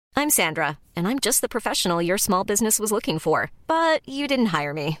I'm Sandra, and I'm just the professional your small business was looking for. But you didn't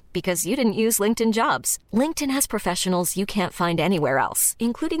hire me because you didn't use LinkedIn Jobs. LinkedIn has professionals you can't find anywhere else,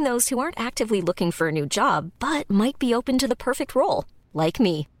 including those who aren't actively looking for a new job, but might be open to the perfect role, like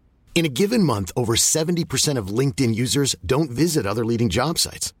me. In a given month, over 70% of LinkedIn users don't visit other leading job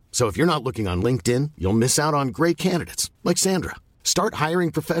sites. So if you're not looking on LinkedIn, you'll miss out on great candidates like Sandra. Start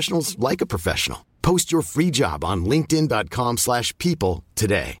hiring professionals like a professional. Post your free job on linkedin.com/people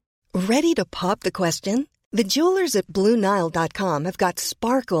today. Ready to pop the question? The jewelers at BlueNile.com have got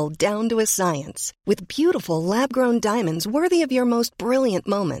sparkle down to a science with beautiful lab-grown diamonds worthy of your most brilliant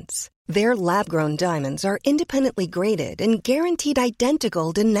moments. Their lab-grown diamonds are independently graded and guaranteed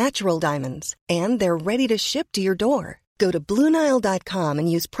identical to natural diamonds, and they're ready to ship to your door. Go to BlueNile.com and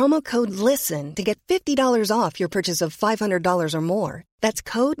use promo code LISTEN to get $50 off your purchase of $500 or more. That's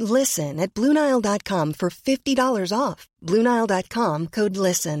code LISTEN at BlueNile.com for $50 off. BlueNile.com, code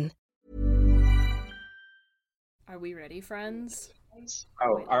LISTEN. Are we ready, friends?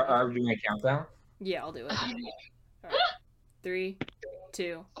 Oh, are we doing a countdown? Yeah, I'll do it. All right. 3,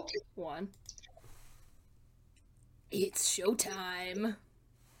 2, 1. It's showtime.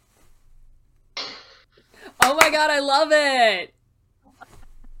 Oh my god, I love it!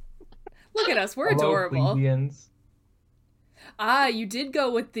 Look at us, we're adorable. Plebeians. Ah, you did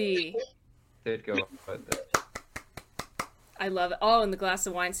go with the... Did go with it. I love it. Oh, and the glass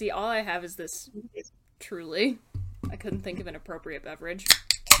of wine. See, all I have is this. Truly. I couldn't think of an appropriate beverage.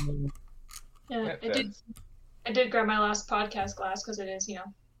 Yeah, I did grab my last podcast glass because it is,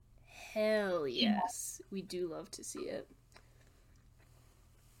 Hell yes. We do love to see it.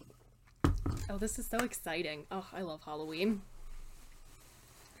 Oh, this is so exciting. Oh, I love Halloween.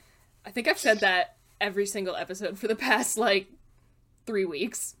 I think I've said that every single episode for the past, 3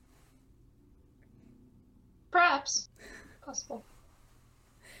 weeks. Perhaps. Possible.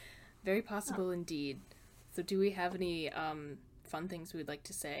 Very possible indeed. So do we have any fun things we'd like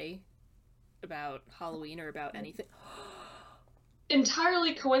to say about Halloween or about anything?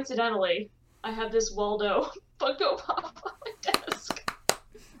 Entirely coincidentally, I have this Waldo Funko Pop on my desk.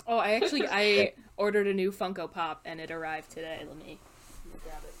 Oh, I ordered a new Funko Pop and it arrived today. Let me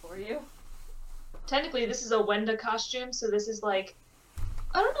grab it for you. Technically, this is a Wenda costume, so this is I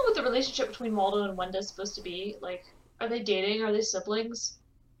don't know what the relationship between Waldo and Wenda is supposed to be. Are they dating? Are they siblings?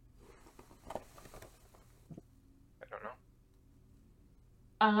 I don't know.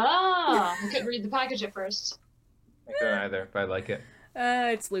 Ah, I couldn't read the package at first. I couldn't either, but I like it.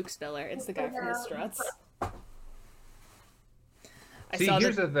 It's Luke Spiller. It's the guy from the Struts. See,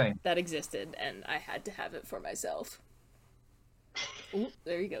 here's the thing. That existed, and I had to have it for myself. Ooh,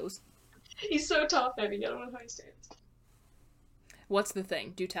 there he goes. He's so top heavy, I don't know how he stands. What's the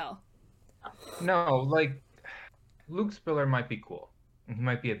thing? Do tell. No, Luke Spiller might be cool. He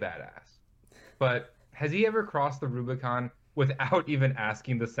might be a badass. But has he ever crossed the Rubicon without even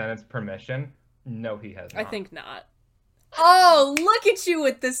asking the Senate's permission? No, he has not. I think not. Oh, look at you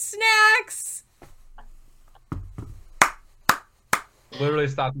with the snacks! Literally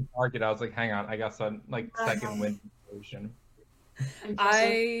stopped the Target. I was like, hang on, I got some, second wind solution.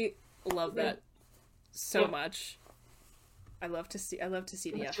 I love that so much. I love to see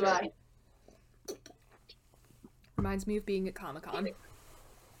the effort. Reminds me of being at Comic-Con.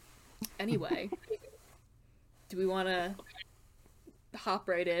 Anyway, do we want to hop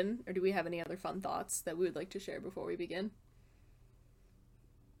right in, or do we have any other fun thoughts that we would like to share before we begin?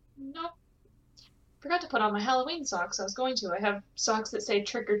 Nope. Forgot to put on my Halloween socks. I was going to. I have socks that say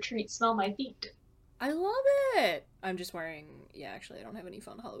trick or treat, smell my feet. I love it! I'm just wearing... Yeah, actually, I don't have any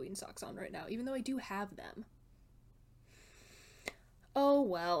fun Halloween socks on right now, even though I do have them. Oh,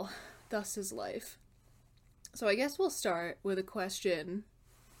 well. Thus is life. So I guess we'll start with a question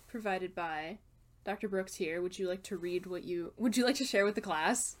provided by Dr. Brooks here. Would you like to read would you like to share with the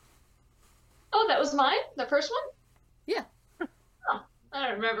class? Oh, that was mine? The first one? Yeah. Oh, I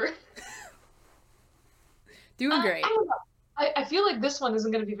don't remember. Doing great. I don't know. I feel like this one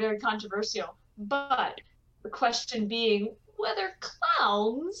isn't going to be very controversial, but the question being whether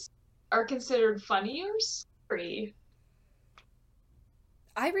clowns are considered funny or scary.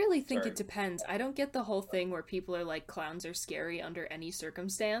 I really think it depends. I don't get the whole thing where people are like, clowns are scary under any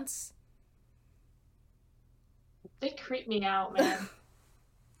circumstance. They creep me out, man.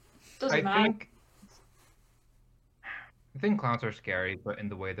 Doesn't matter. I think clowns are scary, but in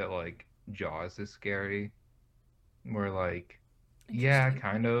the way that, Jaws is scary. Where, yeah,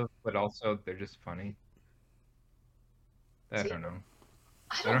 kind of, but also they're just funny. I don't know.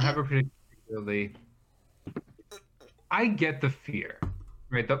 I don't have a particularly... I get the fear,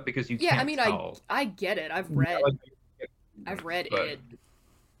 right? Because you can't tell. I get it. I've read it.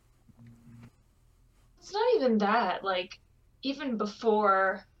 it's not even that. Like, even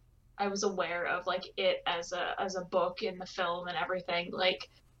before I was aware of like it as a book in the film and everything, like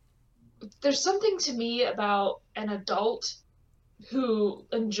there's something to me about an adult who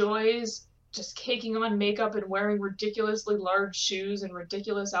enjoys just caking on makeup and wearing ridiculously large shoes and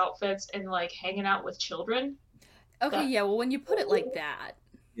ridiculous outfits and like hanging out with children. Okay, yeah, well, when you put it like that.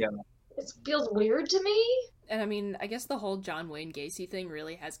 Yeah. It feels weird to me. And I mean, I guess the whole John Wayne Gacy thing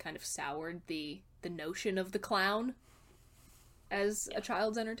really has kind of soured the notion of the clown as a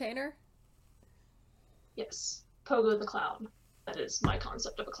child's entertainer. Yes. Pogo the Clown. That is my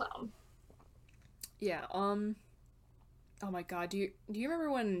concept of a clown. Yeah, oh my god, do you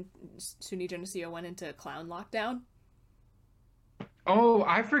remember when SUNY Geneseo went into clown lockdown? Oh,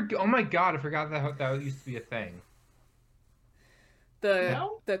 oh my god, I forgot that used to be a thing.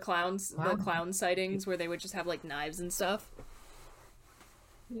 The clown sightings where they would just have like knives and stuff.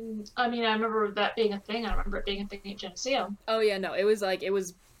 I mean, I remember that being a thing. I remember it being a thing at Geneseo. Oh yeah, no, it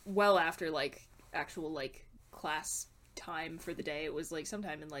was well after like actual like class time for the day. It was like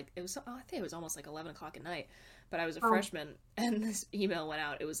sometime in like I think it was almost like 11 o'clock at night. But I was a freshman, and this email went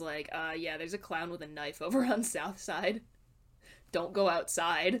out. It was like, yeah, there's a clown with a knife over on South Side. Don't go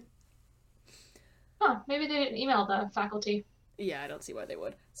outside. Huh, maybe they didn't email the faculty. Yeah, I don't see why they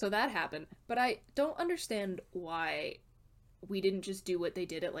would. So that happened. But I don't understand why we didn't just do what they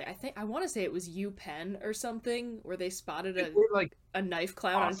did at, like, I want to say it was UPenn or something, where they spotted a knife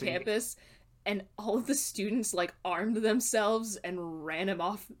clown on campus, and all of the students, like, armed themselves and ran him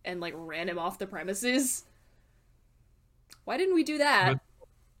off the premises. Why didn't we do that?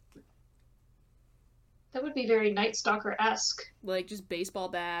 That would be very Night Stalker-esque. Like, just baseball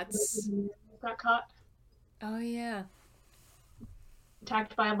bats. Got caught. Oh, yeah.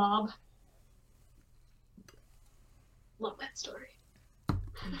 Attacked by a mob. Love that story.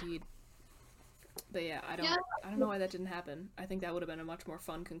 Indeed. But yeah, I don't know why that didn't happen. I think that would have been a much more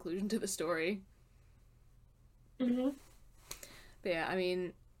fun conclusion to the story. Mm-hmm. But yeah, I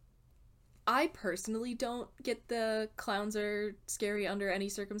mean, I personally don't get the clowns are scary under any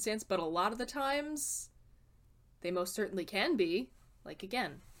circumstance, but a lot of the times they most certainly can be. Like,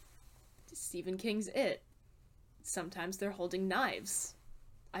 again, Stephen King's It. Sometimes they're holding knives.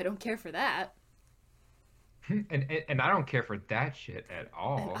 I don't care for that. And I don't care for that shit at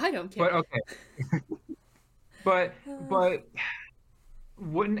all. And I don't care. But okay. but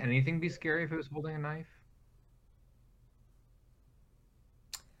wouldn't anything be scary if it was holding a knife?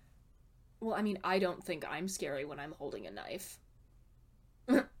 Well, I mean, I don't think I'm scary when I'm holding a knife.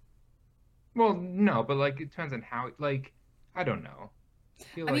 Well, no, but like it depends on how. Like, I don't know.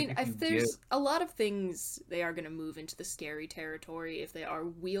 I mean, there's a lot of things they are going to move into the scary territory if they are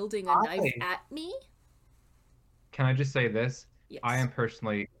wielding a knife at me. Can I just say this? Yes. I am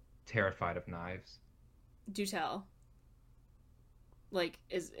personally terrified of knives. Do tell. Like,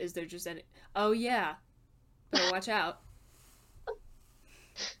 is there just any... Oh, yeah. Better watch out.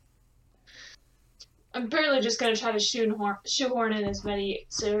 I'm barely just going to try to shoehorn in as many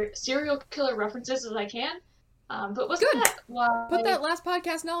serial killer references as I can. But wasn't that why... Put that last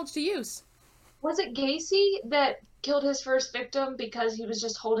podcast knowledge to use. Was it Gacy that killed his first victim because he was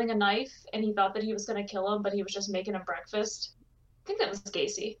just holding a knife and he thought that he was going to kill him, but he was just making him breakfast? I think that was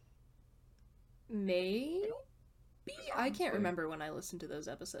Gacy. Maybe? I can't remember when I listened to those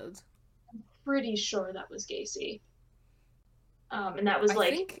episodes. I'm pretty sure that was Gacy. And that was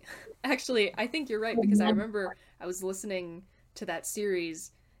I think you're right, because I remember I was listening to that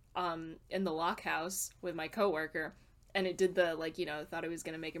series in the lock house with my coworker, and it did the, like, you know, thought I was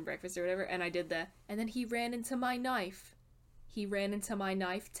gonna make him breakfast or whatever, and I did the, and then he ran into my knife. He ran into my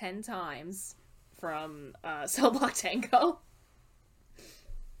knife 10 times from Cell Block Tango.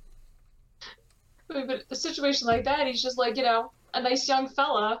 But a situation like that, he's just like, you know, a nice young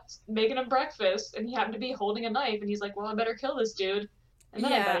fella making him breakfast, and he happened to be holding a knife, and he's like, well, I better kill this dude. And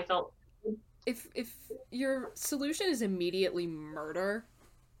then I bet he felt... If your solution is immediately murder,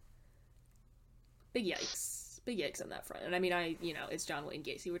 big yikes. Big yikes on that front. And I mean, it's John Wayne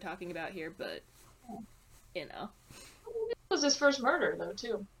Gacy we're talking about here, but, you know. It was his first murder, though,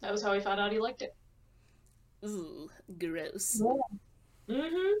 too. That was how he found out he liked it. Ooh, gross. Yeah.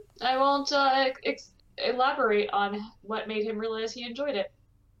 Mm-hmm. I won't elaborate on what made him realize he enjoyed it.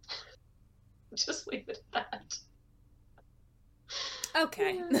 Just leave it at that.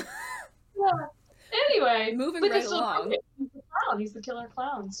 Okay. Yeah. Anyway, moving right along. He's the clown. He's the killer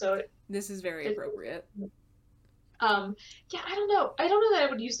clown. So this is very appropriate. Yeah, I don't know. I don't know that I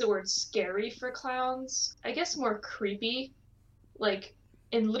would use the word scary for clowns. I guess more creepy. Like,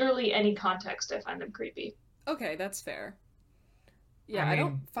 in literally any context, I find them creepy. Okay, that's fair. Yeah, I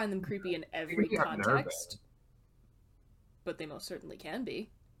don't find them creepy in every context, but they most certainly can be.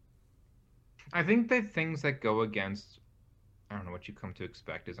 I think the things that go against, I don't know, what you come to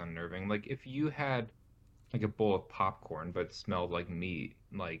expect is unnerving. Like, if you had, like, a bowl of popcorn but smelled like meat,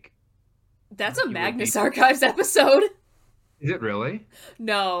 like... That's a Magnus Archives episode! Is it really?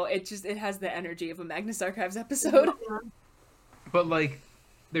 No, it has the energy of a Magnus Archives episode. But, like,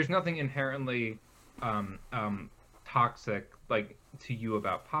 there's nothing inherently toxic, like, to you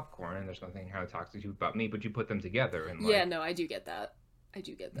about popcorn, and there's nothing inherently toxic to you about meat, but you put them together and, like... Yeah, no, I do get that.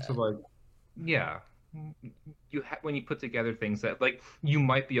 So, like, yeah. When you put together things that, like, you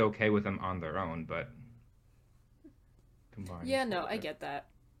might be okay with them on their own, but... combined. Yeah, no, I get that.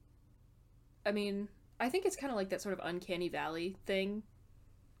 I mean, I think it's kind of like that sort of Uncanny Valley thing,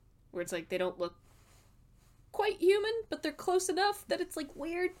 where it's like they don't look quite human, but they're close enough that it's, like,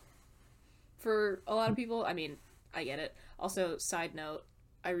 weird for a lot of people. I mean, I get it. Also, side note,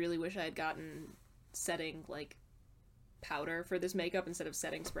 I really wish I had gotten setting, like, powder for this makeup instead of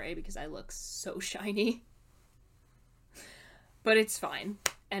setting spray, because I look so shiny. But it's fine.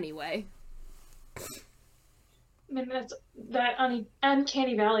 Anyway. I mean, that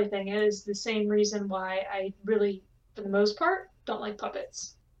Uncanny Valley thing is the same reason why I really, for the most part, don't like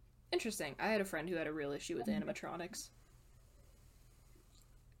puppets. Interesting. I had a friend who had a real issue with animatronics.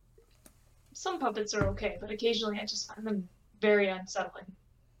 Some puppets are okay, but occasionally I just find them very unsettling.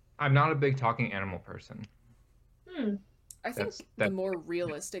 I'm not a big talking animal person. I think the more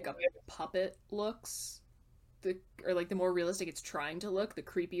realistic a puppet looks, the more realistic it's trying to look, the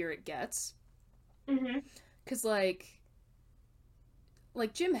creepier it gets. Mm-hmm. Because, like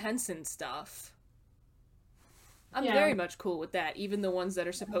Jim Henson stuff, I'm very much cool with that. Even the ones that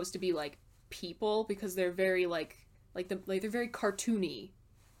are supposed to be, like, people, because they're very, they're very cartoony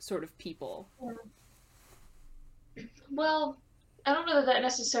sort of people. Well, I don't know that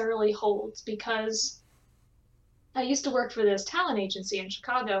necessarily holds, because I used to work for this talent agency in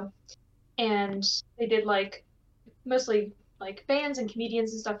Chicago, and they did, like, mostly, like, bands and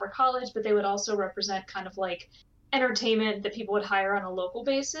comedians and stuff for college, but they would also represent kind of, like, entertainment that people would hire on a local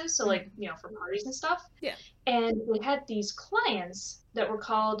basis, so, like, you know, for parties and stuff. Yeah. And they had these clients that were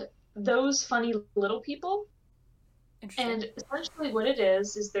called Those Funny Little People. And essentially what it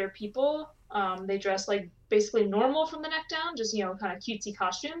is they're people, they dress, like, basically normal from the neck down, just, you know, kind of cutesy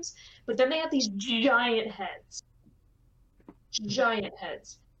costumes, but then they have these giant heads. Giant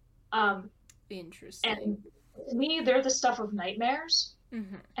heads. Interesting. And to me, they're the stuff of nightmares.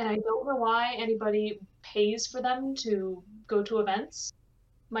 Mm-hmm. And I don't know why anybody pays for them to go to events.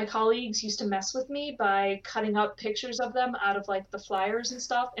 My colleagues used to mess with me by cutting up pictures of them out of, like, the flyers and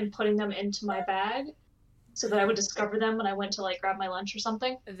stuff and putting them into my bag so that I would discover them when I went to, like, grab my lunch or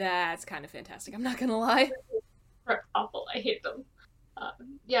something. That's kind of fantastic, I'm not gonna lie. They're awful. I hate them.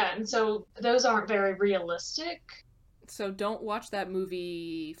 Yeah, and so those aren't very realistic. So don't watch that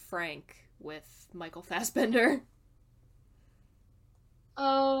movie Frank with Michael Fassbender.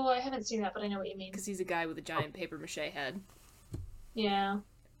 Oh, I haven't seen that, but I know what you mean. Because he's a guy with a giant papier-mâché head. Yeah.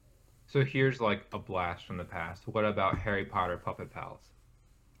 So here's, like, a blast from the past. What about Harry Potter Puppet Pals?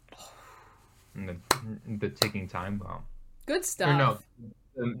 And the ticking time bomb. Good stuff.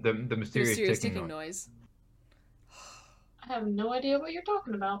 Or no, the mysterious ticking noise. I have no idea what you're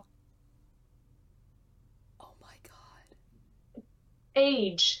talking about. Oh my god.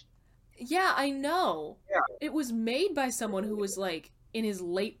 Age. Yeah, I know. Yeah. It was made by someone who was, like, in his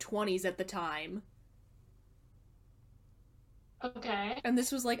late 20s at the time. Okay. And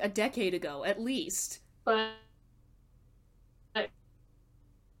this was, like, a decade ago, at least. But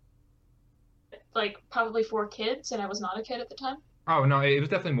like, probably for kids, and I was not a kid at the time. Oh, no, it was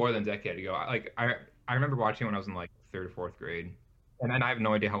definitely more than a decade ago. I remember watching it when I was in, like, 3rd or 4th grade. And then I have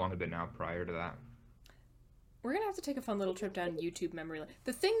no idea how long it had been now prior to that. We're gonna have to take a fun little trip down YouTube memory lane.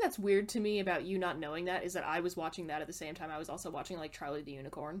 The thing that's weird to me about you not knowing that is that I was watching that at the same time I was also watching, like, Charlie the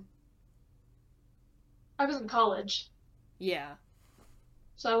Unicorn. I was in college. Yeah.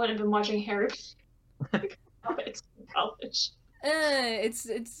 So I wouldn't have been watching Harry Potter in college.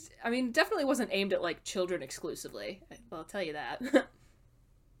 I mean, definitely wasn't aimed at, like, children exclusively. I'll tell you that.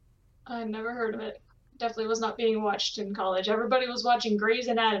 I've never heard of it. Definitely was not being watched in college. Everybody was watching Grey's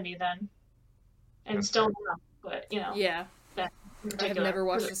Anatomy then. And still not, but, you know. Yeah. I have never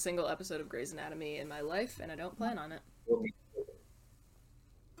watched a single episode of Grey's Anatomy in my life, and I don't plan on it.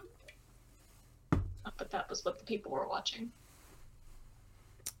 But that was what the people were watching.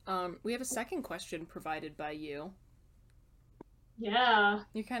 We have a second question provided by you. Yeah.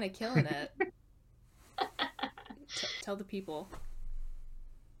 You're kind of killing it. Tell the people.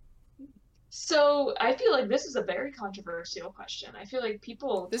 So I feel like this is a very controversial question. I feel like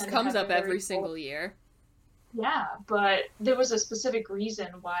people This tend to comes have up a very every single year. Yeah, but there was a specific reason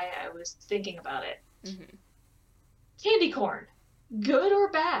why I was thinking about it. Mm-hmm. Candy corn, good or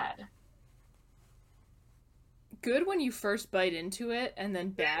bad? Good when you first bite into it, and then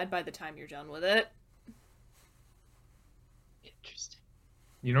bad by the time you're done with it. Interesting.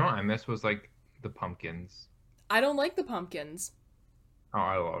 You know what I miss was like the pumpkins. I don't like the pumpkins. Oh,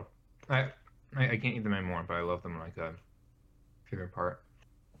 I love. I can't eat them anymore, but I love them like a favorite part.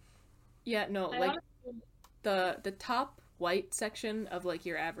 Yeah, no, like the top white section of like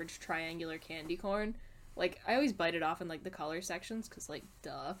your average triangular candy corn, like I always bite it off in like the color sections because like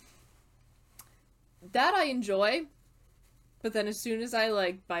duh. That I enjoy, but then as soon as I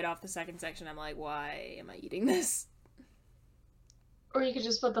like bite off the second section, I'm like, why am I eating this? Or you could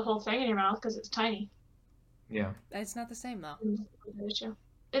just put the whole thing in your mouth because it's tiny. Yeah. It's not the same though.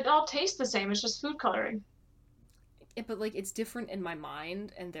 It all tastes the same. It's just food coloring. Yeah, but like it's different in my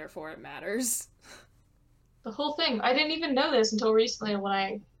mind, and therefore it matters. The whole thing. I didn't even know this until recently when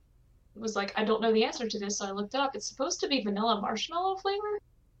I was like, I don't know the answer to this, so I looked it up. It's supposed to be vanilla marshmallow flavor.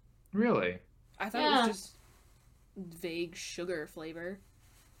 Really? I thought it was just vague sugar flavor.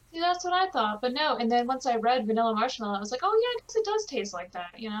 See, that's what I thought, but no. And then once I read vanilla marshmallow, I was like, oh yeah, I guess it does taste like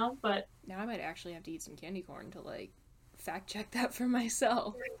that, you know? But now I might actually have to eat some candy corn to like fact check that for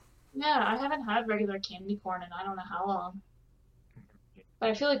myself. Yeah, I haven't had regular candy corn in I don't know how long. But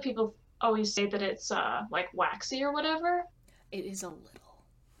I feel like people always say that it's like waxy or whatever. It is a little.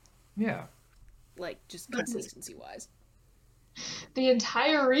 Yeah. Like just consistency wise. The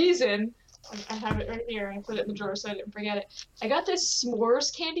entire reason I have it right here. I put it in the drawer so I didn't forget it. I got this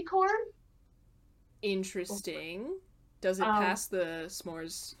s'mores candy corn. Interesting. Does it pass the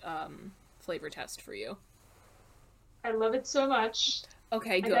s'mores flavor test for you? I love it so much.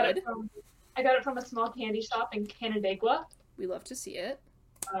 Okay, good. I got it from a small candy shop in Canandaigua. We love to see it.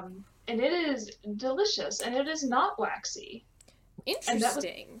 And it is delicious, and it is not waxy.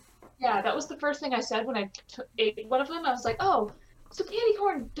 Interesting. That was the first thing I said when I ate one of them. I was like, oh, so candy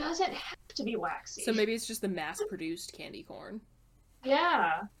corn doesn't have to be waxy. So maybe it's just the mass-produced candy corn.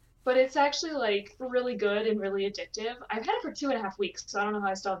 Yeah, but it's actually like really good and really addictive. I've had it for 2.5 weeks, so I don't know how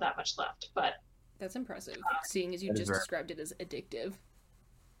I still have that much left, but... That's impressive, seeing as you just described it as addictive.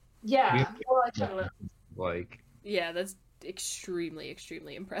 Yeah, well, I totally... Yeah, that's extremely,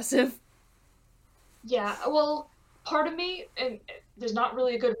 extremely impressive. Yeah, well, part of me, and there's not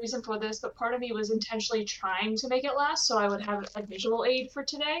really a good reason for this, but part of me was intentionally trying to make it last so I would have a visual aid for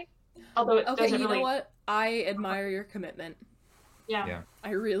today. Although it doesn't really... you know what? I admire your commitment. Yeah. I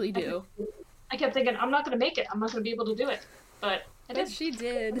really do. I kept thinking, I'm not going to make it. I'm not going to be able to do it. But I did. She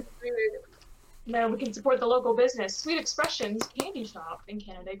did. Now we can support the local business, Sweet Expressions Candy Shop in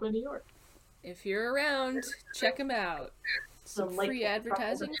Canandaigua, New York. If you're around, check them out. Some free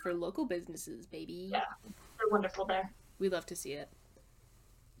advertising product. for local businesses, baby. Yeah, they're wonderful there. We love to see it.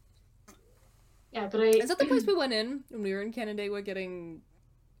 Yeah, but Is that the place we went in when we were in Canandaigua getting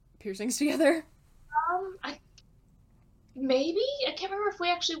piercings together? Maybe? I can't remember if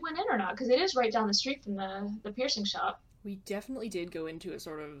we actually went in or not, because it is right down the street from the piercing shop. We definitely did go into a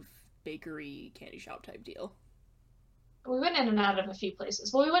sort of bakery candy shop type deal. We went in and out of a few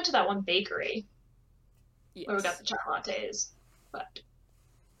places. Well, we went to that one bakery Yes. where we got the chai lattes, but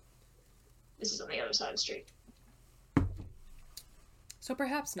this is on the other side of the street. So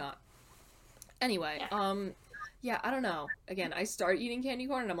perhaps not. Anyway, yeah, I don't know. Again, I start eating candy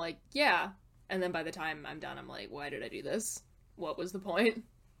corn and I'm like, yeah. And then by the time I'm done, I'm like, why did I do this? What was the point?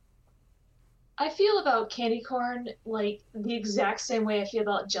 I feel about candy corn like the exact same way I feel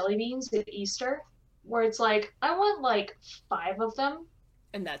about jelly beans at Easter, where it's like, I want like 5 of them.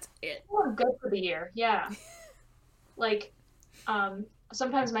 And that's it. I'm good for the year, yeah. Like,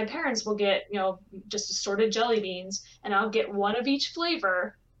 sometimes my parents will get, just assorted jelly beans, and I'll get 1 of each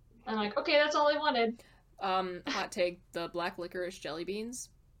flavor. And I'm like, okay, that's all I wanted. Hot take, the black licorice jelly beans,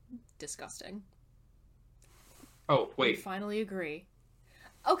 disgusting. Oh, wait. We finally agree.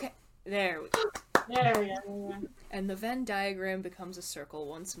 Okay, there we go. There we go. And the Venn diagram becomes a circle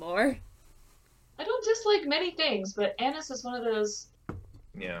once more. I don't dislike many things, but anise is one of those.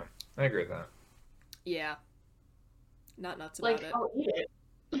 Yeah, I agree with that. Yeah. Not nuts about it. I'll eat it.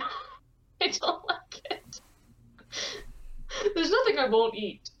 I don't like it. There's nothing I won't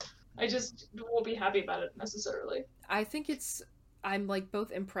eat. I just won't be happy about it necessarily. I think I'm like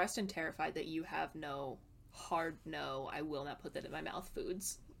both impressed and terrified that you have no hard no, I will not put that in my mouth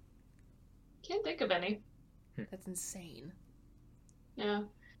foods. Can't think of any. That's insane. Yeah.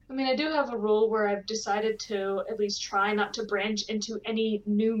 I mean, I do have a rule where I've decided to at least try not to branch into any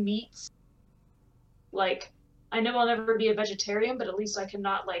new meats Like, I know I'll never be a vegetarian, but at least I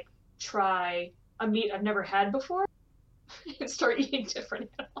cannot, like, try a meat I've never had before and start eating different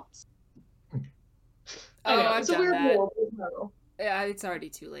animals. Oh, I've done that. World. Yeah, it's already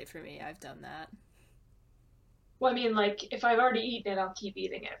too late for me. I've done that. Well, I mean, like, if I've already eaten it, I'll keep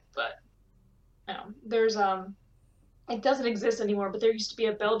eating it, but, you know, there's, it doesn't exist anymore, but there used to be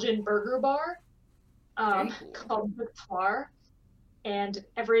a Belgian burger bar, Cool. called Victoire, and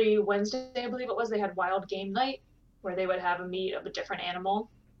every Wednesday, I believe it was, they had wild game night, where they would have a meat of a different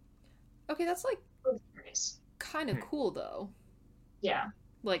animal. Okay, that's, like, Nice. kind of cool, though. Yeah.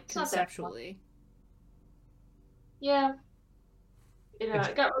 Like, conceptually. Yeah.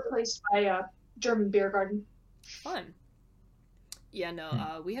 It got replaced by a German beer garden. Fun. Yeah,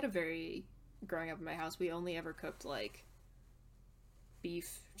 no, growing up in my house, we only ever cooked, like,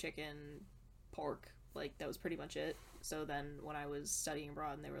 beef, chicken, pork. Like, that was pretty much it. So then when I was studying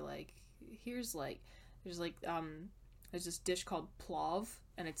abroad and they were like, there's this dish called plov,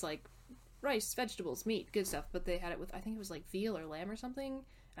 and it's like rice, vegetables, meat, good stuff, but they had it with, I think it was like veal or lamb or something, and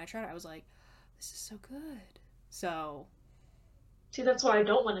I tried it, I was like, this is so good. So... See, that's why I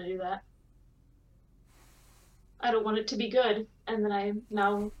don't want to do that. I don't want it to be good, and then I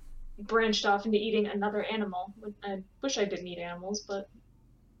now branched off into eating another animal. I wish I didn't eat animals, but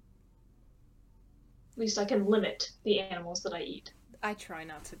at least I can limit the animals that I eat. I try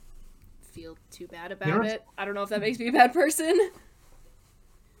not to feel too bad about it. I don't know if that makes me a bad person.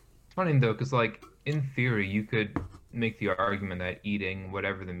 It's funny though, because like in theory, you could make the argument that eating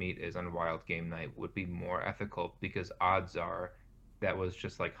whatever the meat is on wild game night would be more ethical, because odds are that was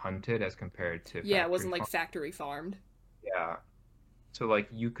just like hunted as compared to it wasn't like factory farmed. Yeah, so like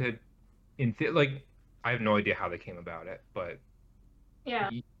you could, like I have no idea how they came about it, but yeah,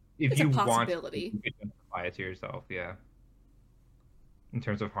 if you want, you could justify it to yourself. Yeah, in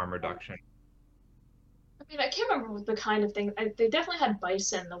terms of harm reduction. I mean, I can't remember what the kind of thing. They definitely had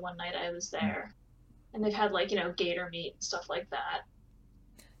bison the one night I was there, and they've had like gator meat and stuff like that.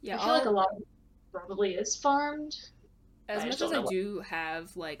 Yeah, I feel like a lot of it probably is farmed. As much as I do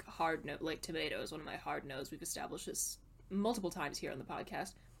have like like tomatoes, one of my hard no's, we've established this multiple times here on the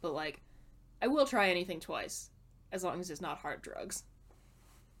podcast, but like I will try anything twice, as long as it's not hard drugs.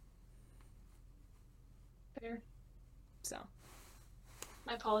 Fair. So.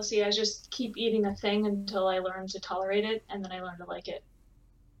 My policy, I just keep eating a thing until I learn to tolerate it, and then I learn to like it.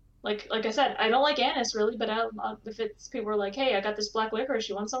 Like I said, I don't like anise really, but if it's people are like, hey, I got this black licorice,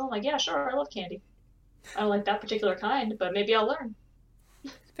 you want some? I'm like, yeah, sure, I love candy. I don't like that particular kind, but maybe I'll learn.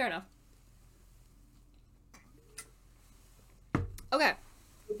 Fair enough. Okay.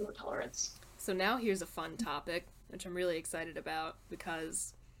 Tolerance. So now here's a fun topic, which I'm really excited about,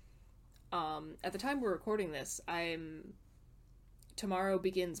 because at the time we're recording this, tomorrow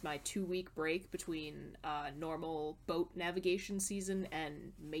begins my 2-week break between normal boat navigation season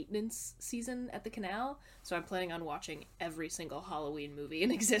and maintenance season at the canal. So I'm planning on watching every single Halloween movie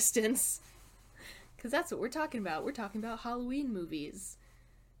in existence. Because that's what we're talking about. We're talking about Halloween movies.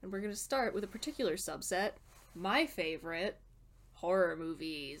 And we're going to start with a particular subset. My favorite, horror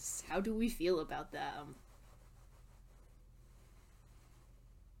movies. How do we feel about them?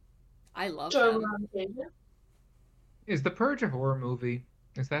 I love them. Is The Purge a horror movie?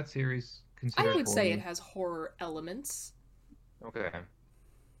 Is that series considered I would say horror? it has horror elements. Okay.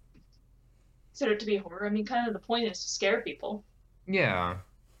 Consider it to be horror. I mean, kind of the point is to scare people. Yeah.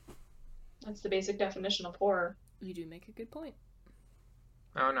 That's the basic definition of horror. You do make a good point.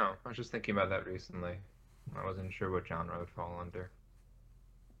 Oh no, I was just thinking about that recently. I wasn't sure what genre it would fall under.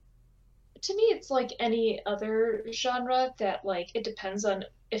 To me, it's like any other genre that, like, it depends on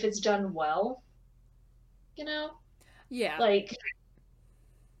if it's done well. Yeah. Like,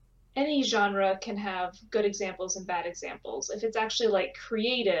 any genre can have good examples and bad examples. If it's actually, like,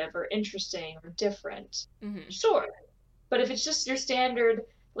 creative or interesting or different, sure. But if it's just your standard,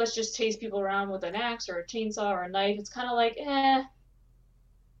 let's just chase people around with an axe or a chainsaw or a knife, it's kind of like, eh.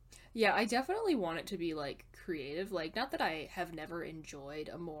 Yeah, I definitely want it to be, like, creative. Like, not that I have never enjoyed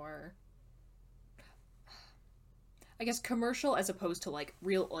a more, I guess, commercial as opposed to, like,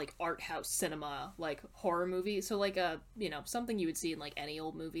 real, like, art house cinema, like, horror movie. So, like, something you would see in, like, any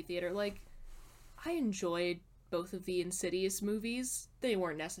old movie theater. Like, I enjoyed both of the Insidious movies. They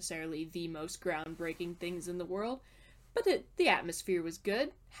weren't necessarily the most groundbreaking things in the world, but the atmosphere was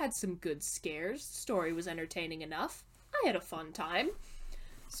good, had some good scares, story was entertaining enough. I had a fun time.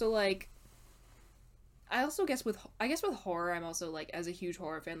 So, like, I guess with horror, I'm also, like, as a huge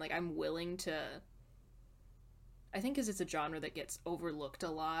horror fan, like, I'm willing to, I think because it's a genre that gets overlooked a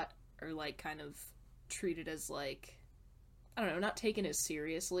lot, or, like, kind of treated as, like, I don't know, not taken as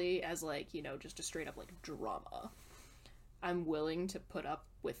seriously as, like, you know, just a straight up, like, drama. I'm willing to put up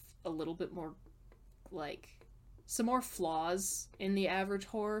with a little bit more, like, some more flaws in the average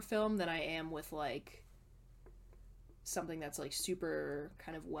horror film than I am with, like, something that's, like, super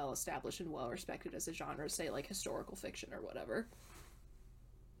kind of well established and well respected as a genre, say, like, historical fiction or whatever.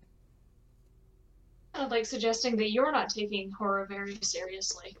 Kind of like suggesting that you're not taking horror very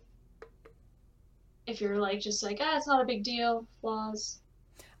seriously. If you're like, just like, it's not a big deal, flaws.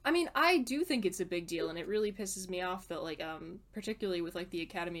 I mean, I do think it's a big deal, and it really pisses me off that, like, particularly with, like, the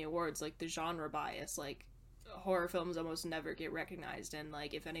Academy Awards, like, the genre bias, like, horror films almost never get recognized, and,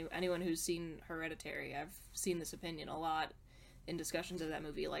 like, if anyone who's seen Hereditary, I've seen this opinion a lot in discussions of that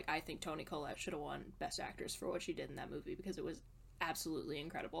movie, like, I think Toni Collette should have won Best Actress for what she did in that movie, because it was absolutely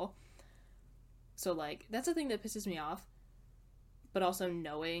incredible. So, like, that's the thing that pisses me off. But also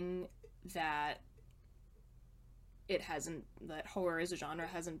knowing that that horror as a genre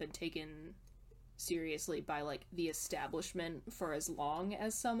hasn't been taken seriously by, like, the establishment for as long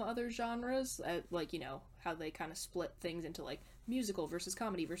as some other genres. Like, you know, how they kind of split things into, like, musical versus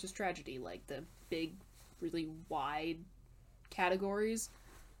comedy versus tragedy. Like, the big, really wide categories.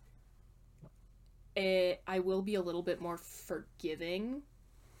 I will be a little bit more forgiving.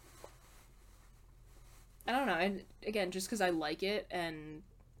 I don't know, and again, just because I like it, and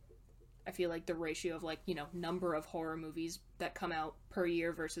I feel like the ratio of, like, you know, number of horror movies that come out per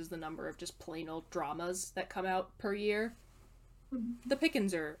year versus the number of just plain old dramas that come out per year, the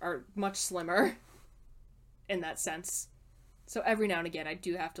pickings are much slimmer in that sense. So every now and again, I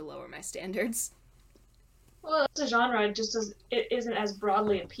do have to lower my standards. Well, it's a genre, it isn't as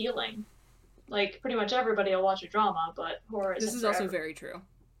broadly appealing. Like, pretty much everybody will watch a drama, but horror isn't. This is also very true.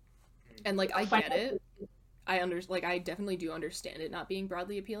 And, like, I get it. I definitely do understand it not being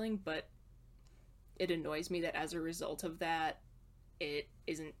broadly appealing, but it annoys me that as a result of that, it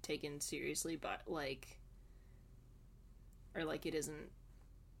isn't taken seriously, but, like, or, like, it isn't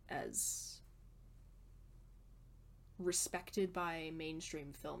as respected by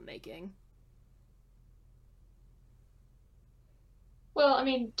mainstream filmmaking. Well, I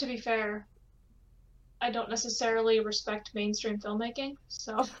mean, to be fair, I don't necessarily respect mainstream filmmaking,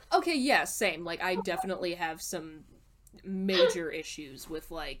 so... Okay, yeah, same. Like, I definitely have some major issues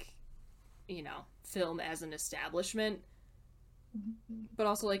with, like, you know, film as an establishment. But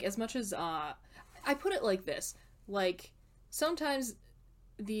also, like, as much as, I put it like this. Like, sometimes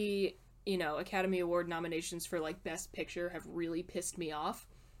the, you know, Academy Award nominations for, like, Best Picture have really pissed me off.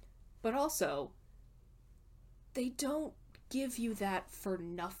 But also, they don't give you that for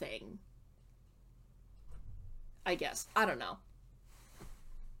nothing. I guess. I don't know.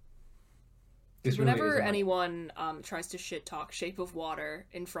 Because whenever anyone tries to shit talk Shape of Water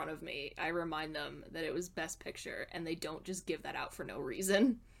in front of me, I remind them that it was Best Picture, and they don't just give that out for no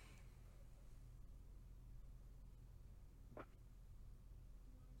reason.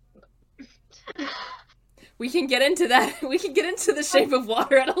 We can get into that. We can get into the Shape of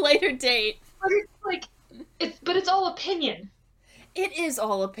Water at a later date. But it's all opinion. It is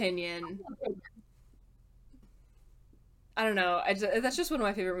all opinion. I don't know. That's just one of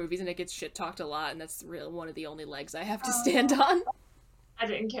my favorite movies, and it gets shit talked a lot, and that's one of the only legs I have to stand on. I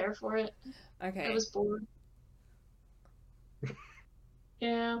didn't care for it. Okay. I was bored.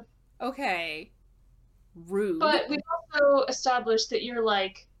 Yeah. Okay. Rude. But we've also established that you're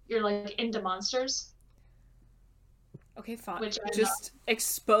into monsters. Okay, fine. Just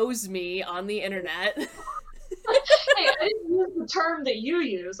expose me on the internet. Hey, I didn't use the term that you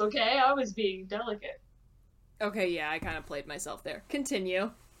use, okay? I was being delicate. Okay, yeah, I kind of played myself there.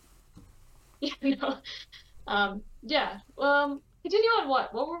 Continue. Yeah, no. Yeah. Continue on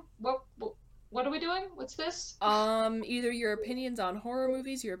what? What are we doing? What's this? Either your opinions on horror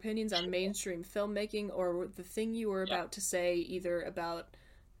movies, your opinions on mainstream filmmaking, or the thing you were about to say, either about,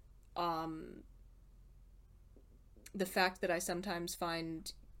 the fact that I sometimes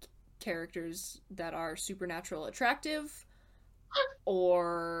find characters that are supernatural attractive,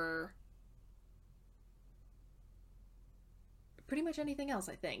 or pretty much anything else,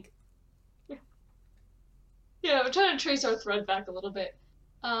 I think. Yeah, we're trying to trace our thread back a little bit.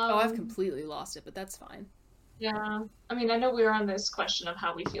 I've completely lost it, but that's fine. Yeah, I mean, I know we were on this question of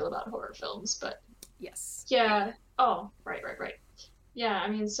how we feel about horror films, but... Yes. Yeah. Oh, right. Yeah, I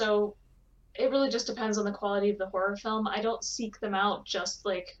mean, so it really just depends on the quality of the horror film. I don't seek them out just,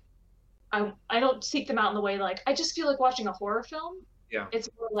 like... I don't seek them out in the way, like, I just feel like watching a horror film. Yeah. It's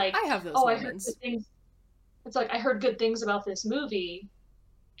more like, I have those moments. I heard good things. It's like, I heard good things about this movie,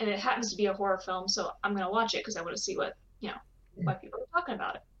 and it happens to be a horror film, so I'm going to watch it because I want to see what, why people are talking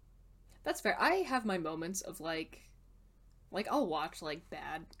about it. That's fair. I have my moments of, like, Like, I'll watch, like,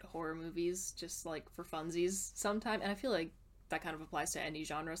 bad horror movies just, like, for funsies sometime, and I feel like that kind of applies to any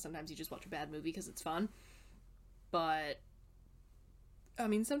genre. Sometimes you just watch a bad movie because it's fun. But, I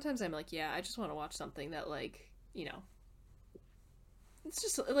mean, sometimes I'm like, yeah, I just want to watch something that, like, you know, it's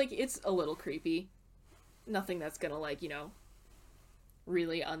just, like, it's a little creepy. Nothing that's gonna, like, you know,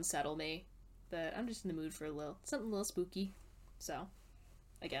 really unsettle me. But I'm just in the mood for something a little spooky. So...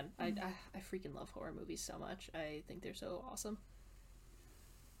 Again, I freaking love horror movies so much. I think they're so awesome.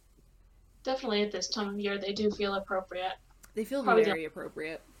 Definitely at this time of year, they do feel appropriate. They feel very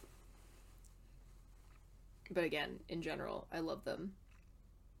appropriate. But again, in general, I love them.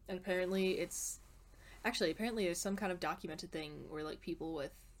 And apparently there's some kind of documented thing where, like, people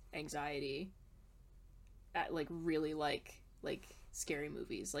with anxiety really like scary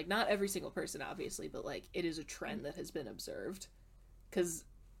movies. Like, not every single person, obviously, but, like, it is a trend that has been observed. Because,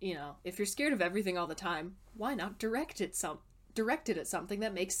 you know, if you're scared of everything all the time, why not direct it at something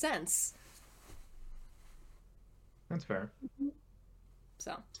that makes sense? That's fair.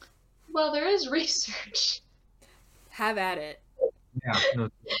 So. Well, there is research. Have at it. Yeah. No,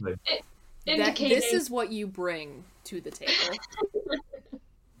 Indicating... This is what you bring to the table.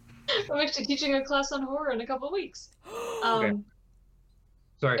 I'm actually teaching a class on horror in a couple of weeks. Okay.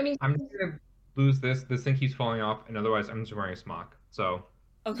 Sorry, I mean, I'm just going to lose this. This thing keeps falling off, and otherwise I'm just wearing a smock. So,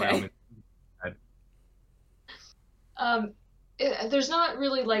 okay. There's not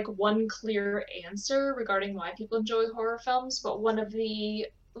really like one clear answer regarding why people enjoy horror films, but one of the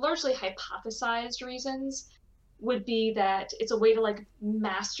largely hypothesized reasons would be that it's a way to like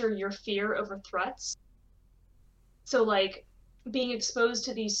master your fear over threats. So like being exposed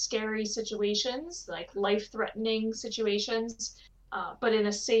to these scary situations, like life-threatening situations, but in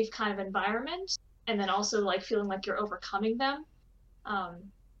a safe kind of environment, and then also like feeling like you're overcoming them.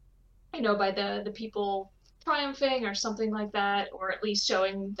 By the people triumphing or something like that, or at least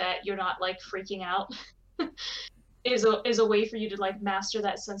showing that you're not like freaking out, is a way for you to like master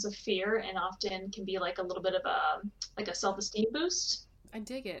that sense of fear, and often can be like a little bit of a self-esteem boost. I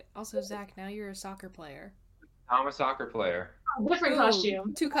dig it. Also, Zach, now you're a soccer player. I'm a soccer player. Different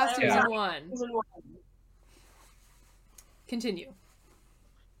costume. 2 costumes in one. Continue.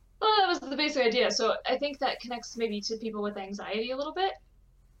 Well, that was the basic idea. So I think that connects maybe to people with anxiety a little bit,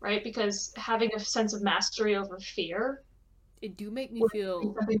 right? Because having a sense of mastery over fear, it do make me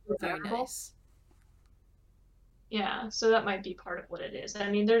feel very nice. Yeah, so that might be part of what it is. I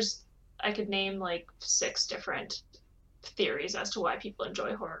mean, I could name like 6 different theories as to why people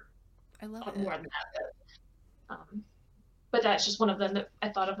enjoy horror. I love it. More than that. But that's just one of them that I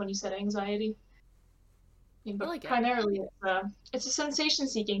thought of when you said anxiety. But like primarily, it's a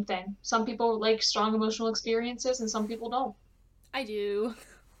sensation-seeking thing. Some people like strong emotional experiences, and some people don't. I do.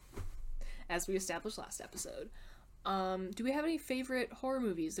 As we established last episode. Do we have any favorite horror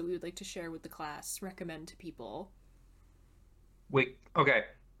movies that we would like to share with the class, recommend to people? Wait, okay.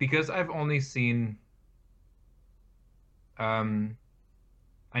 Because I've only seen... I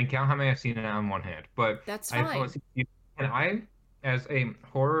can count how many I've seen on one hand, but... That's fine. Can I... As a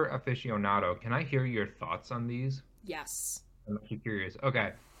horror aficionado, can I hear your thoughts on these? Yes. I'm actually curious.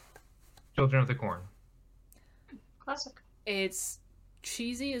 Okay. Children of the Corn. Classic. It's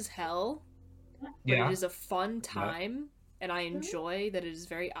cheesy as hell, but it is a fun time, and I enjoy that it is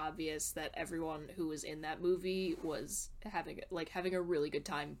very obvious that everyone who was in that movie was having a really good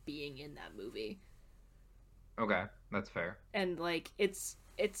time being in that movie. Okay, that's fair. And like it's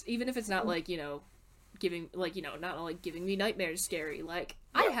even if it's not like, you know, not like giving me nightmares scary. Like,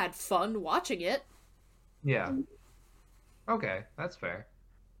 I had fun watching it. Yeah. Okay, that's fair.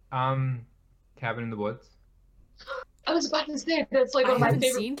 Cabin in the Woods. I was about to say that's like one of my favorite. I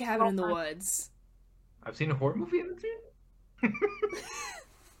haven't seen Cabin in the Woods. I've seen a horror movie in the seen.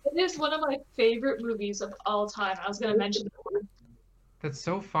 It is one of my favorite movies of all time. I was going to mention it. That's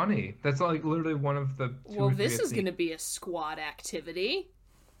so funny. That's like literally one of the. Well, this is going to be a squad activity.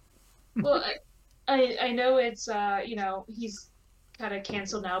 Well, I know it's, he's kind of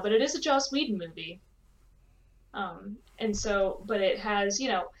canceled now, but it is a Joss Whedon movie. And so, but it has,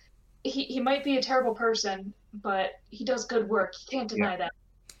 he might be a terrible person, but he does good work. You can't deny that.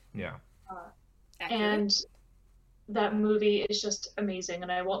 Yeah. And that movie is just amazing,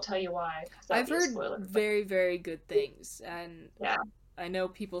 and I won't tell you why. I've heard very, very good things, and yeah. I know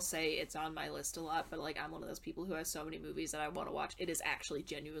people say it's on my list a lot, but like I'm one of those people who has so many movies that I want to watch. It is actually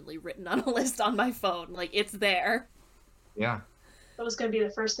genuinely written on a list on my phone. Like, it's there. Yeah. That was going to be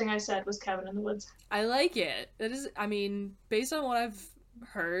the first thing I said was Cabin in the Woods. I like it. It is, I mean, based on what I've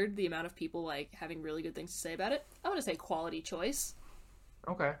heard, the amount of people like having really good things to say about it, I'm going to say quality choice.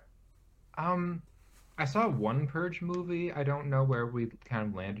 Okay. I saw one Purge movie. I don't know where we kind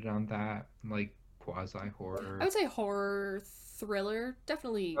of landed on that, like quasi horror. I would say horror thriller,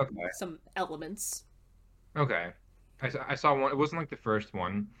 definitely Okay. some elements. Okay. I saw one. It wasn't like the first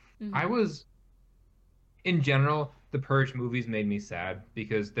one. I Mm-hmm. was, in general, the Purge movies made me sad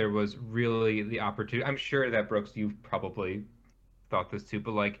because there was really the opportunity. I'm sure that Brooks, you've probably thought this too,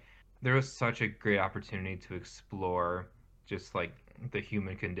 but like there was such a great opportunity to explore just like the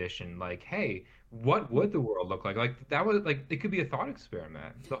human condition. Like, hey, what would the world look like? Like that was like it could be a thought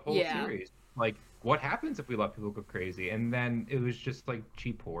experiment, the whole Yeah, series. Like, what happens if we let people go crazy? And then it was just like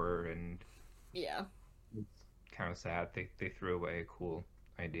cheap horror, and yeah. it's kind of sad they threw away a cool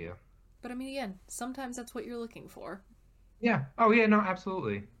idea. But I mean, again, sometimes that's what you're looking for. Yeah. Oh yeah, no,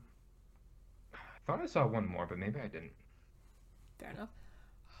 absolutely. I thought I saw one more, but maybe I didn't. Fair enough.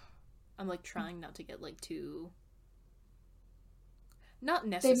 I'm like trying not to get like too, not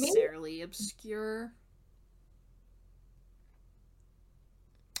They made necessarily obscure,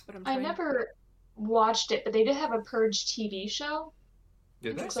 but I'm I trying. never watched it, but they did have a Purge TV show.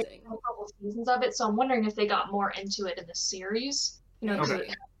 Did they? Looks like Interesting. a couple seasons of it, so I'm wondering if they got more into it in the series. To Okay.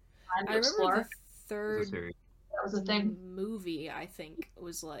 have time I to remember the explore. It's a third series. That was a thing. movie, I think,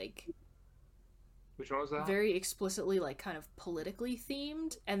 was like Which one was that? very explicitly like kind of politically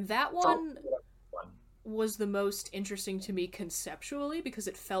themed, and that Oh, one one. was the most interesting to me conceptually because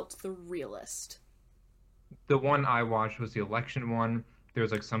it felt the realist. The one I watched was the election one. There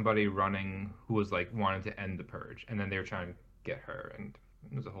was like somebody running who was like wanted to end the purge, and then they were trying to get her, and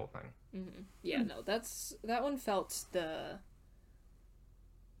it was a whole thing. Yeah, no, that one felt the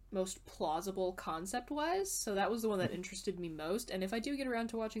most plausible concept wise, so that was the one that interested me most. And if I do get around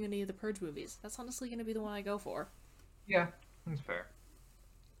to watching any of the Purge movies, that's honestly going to be the one I go for. Yeah, that's fair.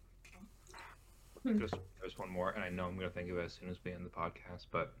 Hmm. Just there's one more, and I know I'm gonna think of it as soon as we end the podcast,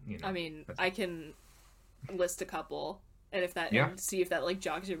 but you know. I mean, I can list a couple, and if that Yeah. and see if that like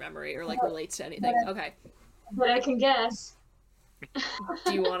jogs your memory or like relates to anything. Okay, But I can guess.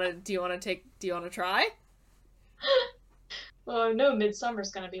 do you want to try? Well, I know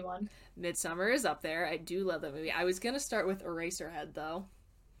Midsummer's gonna be one. Midsummer is up there. I do love that movie. I was gonna start with Eraserhead though,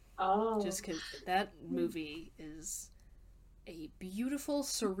 Oh. just because that movie is a beautiful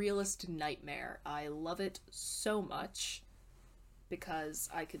surrealist nightmare. I love it so much because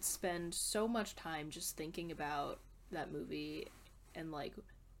I could spend so much time just thinking about that movie and like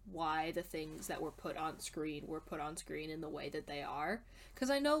why the things that were put on screen in the way that they are. Because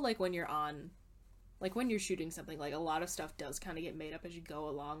I know like when you're shooting something, like a lot of stuff does kind of get made up as you go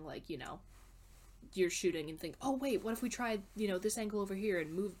along. Like, you know, you're shooting and think, oh wait, what if we tried, you know, this angle over here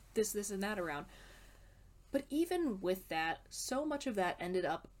and move this and that around. But even with that, so much of that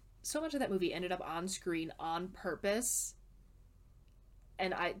movie ended up on screen on purpose.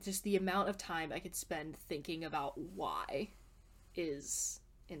 And I just, the amount of time I could spend thinking about why is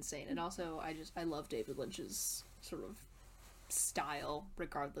insane. And also, I love David Lynch's sort of style,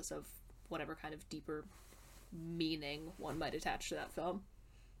 regardless of whatever kind of deeper meaning one might attach to that film.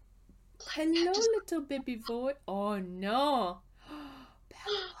 Hello, little baby boy. Oh no.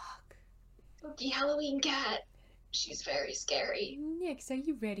 Belloc. The Halloween cat. She's very scary. Nix, are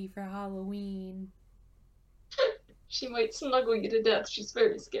you ready for Halloween? She might snuggle you to death. She's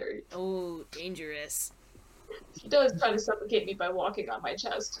very scary. Oh, dangerous. She does try to suffocate me by walking on my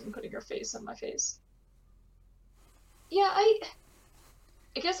chest and putting her face on my face. Yeah, I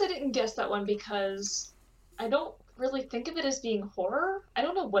guess I didn't guess that one because I don't really think of it as being horror. I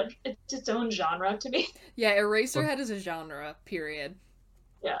don't know what it's its own genre to me. Yeah, Eraserhead is a genre, period.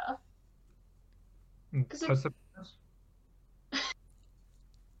 Yeah. What's the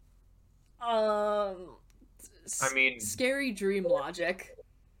I mean, Scary Dream Logic,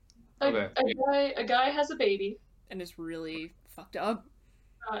 Okay. A guy has a baby. and it's really fucked up.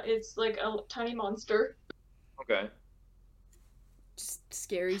 It's like a tiny monster. Okay. Just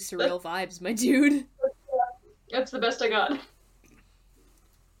scary, surreal vibes, my dude. That's the best I got.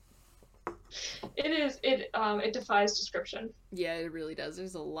 It defies description. Yeah, it really does.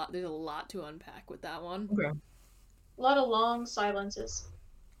 There's a lot to unpack with that one. Okay. A lot of long silences.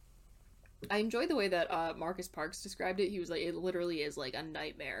 I enjoyed the way that Marcus Parks described it. He was like, it literally is like a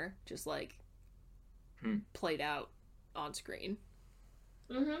nightmare, just like played out on screen.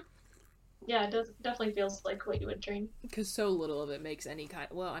 Mm-hmm. Yeah, it definitely feels like what you would dream. Because so little of it makes any kind.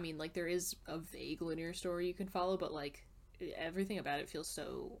 Well, I mean, like there is a vague linear story you can follow, but like everything about it feels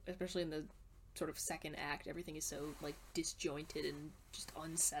so, especially in the sort of second act, everything is so like disjointed and just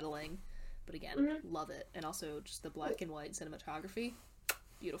unsettling. But again, love it, and also just the black and white cinematography,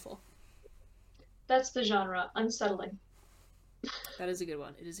 beautiful. That's the genre, unsettling. That is a good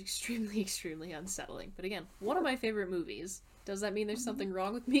one. It is extremely, extremely unsettling. But again, one of my favorite movies. Does that mean there's something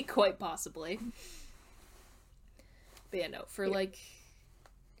wrong with me? Quite possibly. But yeah, no, for like...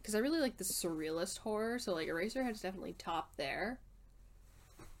 Because I really like the surrealist horror, so like Eraserhead's definitely top there.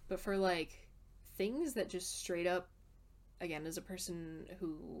 But for like things that just straight up, again, as a person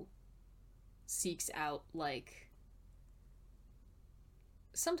who seeks out like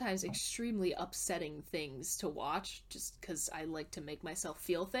sometimes extremely upsetting things to watch just because I like to make myself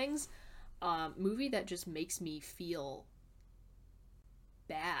feel things, movie that just makes me feel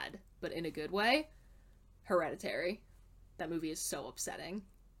bad, but in a good way, Hereditary. That movie is so upsetting.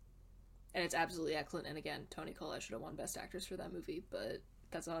 And it's absolutely excellent. And again, Toni Collette should have won Best Actress for that movie, but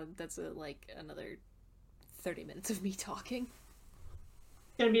that's like another 30 minutes of me talking.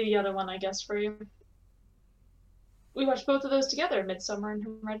 Gonna be the other one, I guess, for you. We watched both of those together, Midsommar and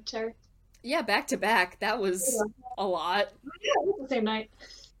Hereditary. Yeah, back to back. That was a lot. Yeah, it was the same night.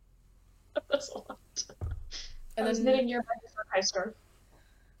 That's a lot. And I was knitting your high scarf.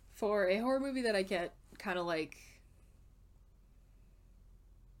 For a horror movie that I get kind of like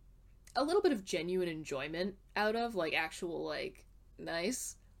a little bit of genuine enjoyment out of, like actual like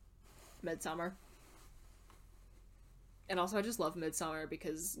nice, Midsommar. And also I just love Midsommar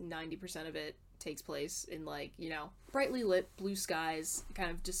because 90% of it takes place in like, you know, brightly lit blue skies. It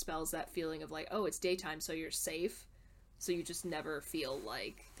kind of dispels that feeling of like, oh, it's daytime so you're safe. So you just never feel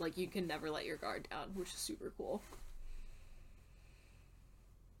like you can never let your guard down, which is super cool.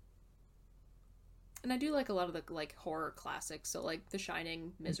 And I do like a lot of the like horror classics, so like The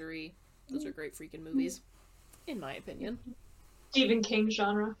Shining, Misery, those are great freaking movies, in my opinion. Stephen King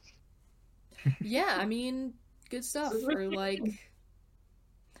genre. Yeah, I mean, good stuff. Or like,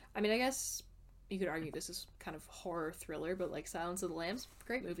 I mean, I guess you could argue this is kind of horror thriller, but like Silence of the Lambs,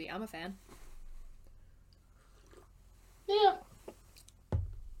 great movie. I'm a fan. Yeah.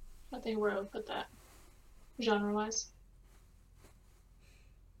 I think where I would put that, genre-wise.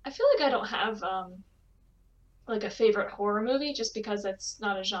 I feel like I don't have like a favorite horror movie just because that's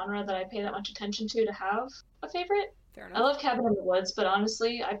not a genre that I pay that much attention to have a favorite. Fair enough. I love Cabin in the Woods, but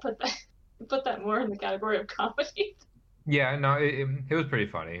honestly, I put that more in the category of comedy. Yeah, no, it was pretty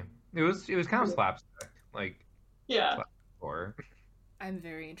funny. It was kind of slapstick, like yeah. Horror. I'm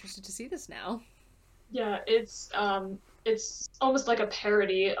very interested to see this now. Yeah, it's almost like a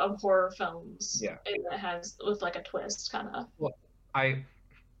parody of horror films. Yeah, and it has with like a twist, kind of. Well,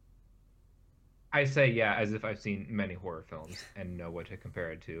 I say yeah as if I've seen many horror films and know what to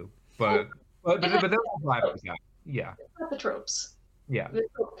compare it to, but there's a vibe of that. Yeah, it's got the tropes. Yeah, the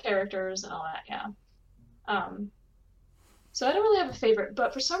characters and all that. Yeah. So I don't really have a favorite,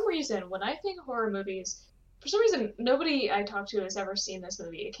 but for some reason, when I think horror movies, for some reason, nobody I talked to has ever seen this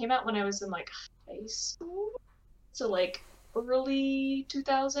movie. It came out when I was in like high school, so like early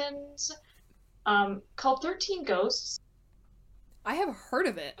 2000s. Called 13 Ghosts. I have heard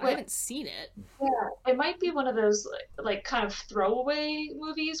of it. I haven't seen it. Yeah, it might be one of those like kind of throwaway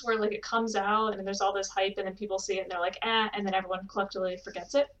movies where like it comes out and there's all this hype and then people see it and they're like, and then everyone collectively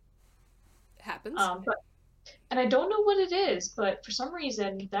forgets it. It happens. And I don't know what it is, but for some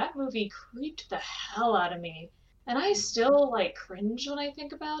reason that movie creeped the hell out of me. And I still like cringe when I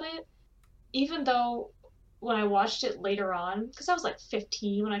think about it. Even though when I watched it later on, because I was like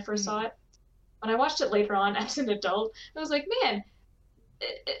 15 when I first saw it, when I watched it later on as an adult, I was like, man,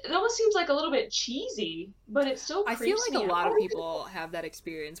 it almost seems like a little bit cheesy, but it still creeps me out. I feel like a lot of people have that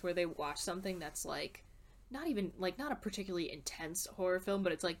experience where they watch something that's like not a particularly intense horror film,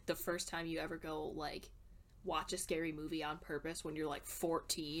 but it's like the first time you ever go like watch a scary movie on purpose when you're like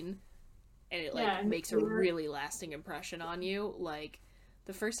 14 and it like makes a really lasting impression on you. Like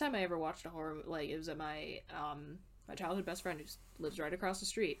the first time I ever watched a horror, like it was at my childhood best friend who lives right across the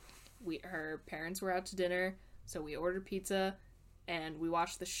street. Her parents were out to dinner, so we ordered pizza and we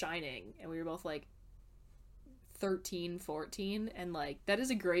watched The Shining, and we were both like 13, 14, and like that is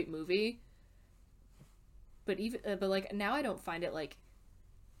a great movie. But like now I don't find it like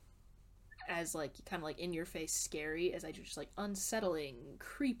as like kind of like in your face scary as I do just like unsettling,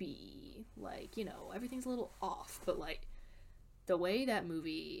 creepy, like, you know, everything's a little off, but like the way that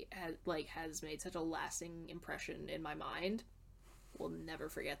movie has made such a lasting impression in my mind, will never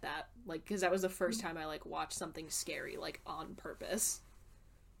forget that. Like, because that was the first time I like watched something scary like on purpose.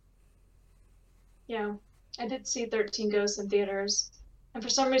 Yeah, I did see 13 Ghosts in theaters, and for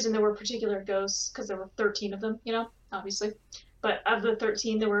some reason there were particular ghosts because there were 13 of them, you know, obviously. But of the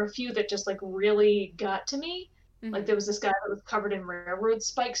 13, there were a few that just like really got to me. Mm-hmm. Like there was this guy that was covered in railroad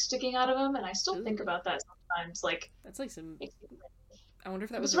spikes sticking out of him, and I still think about that sometimes. Like that's like some. I wonder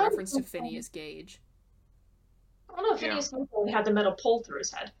if that was a reference to Phineas Gage. I don't know if Phineas Gage had the metal pole through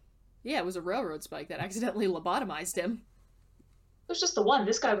his head. Yeah, it was a railroad spike that accidentally lobotomized him. It was just the one.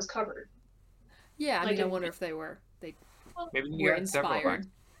 This guy was covered. Yeah, I wonder if they were inspired.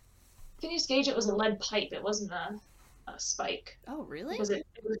 Phineas Gage, it was a lead pipe. It wasn't a spike. Oh, really? It was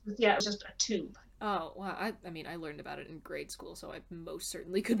just a tube. Oh, wow. I learned about it in grade school, so I most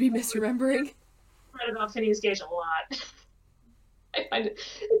certainly could be misremembering. I read about Phineas Gage a lot. I find it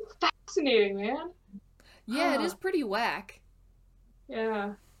fascinating, man. Yeah, it is pretty whack.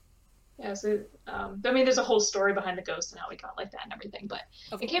 Yeah. Yeah, so, there's a whole story behind the ghost and how he got like that and everything, but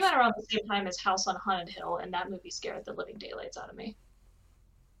it came out around the same time as House on Haunted Hill, and that movie scared the living daylights out of me.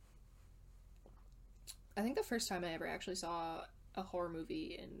 I think the first time I ever actually saw a horror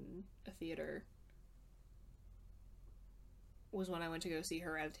movie in a theater was when I went to go see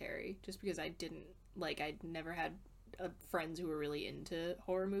Hereditary, just because I'd never had friends who were really into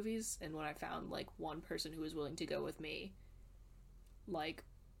horror movies, and when I found, one person who was willing to go with me,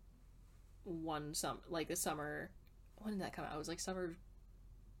 the summer, when did that come out? It was, summer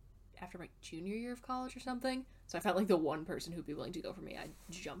after my junior year of college or something, so I felt the one person who'd be willing to go for me. I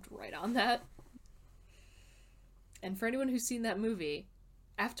jumped right on that. And for anyone who's seen that movie,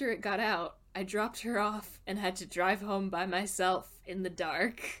 after it got out, I dropped her off and had to drive home by myself in the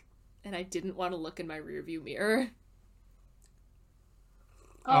dark, and I didn't want to look in my rearview mirror.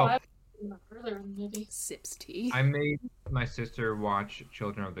 I earlier in the movie. Sips tea. I made my sister watch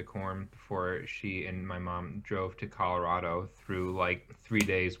Children of the Corn before she and my mom drove to Colorado through 3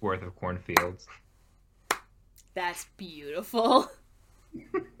 days worth of cornfields. That's beautiful.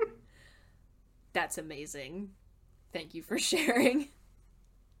 That's amazing. Thank you for sharing.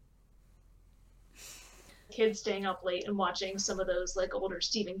 Kids staying up late and watching some of those older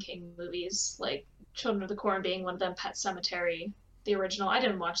Stephen King movies, like Children of the Corn being one of them, Pet Sematary, the original. I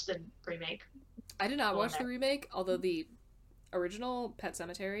didn't watch the remake. I did not watch the remake, although the original Pet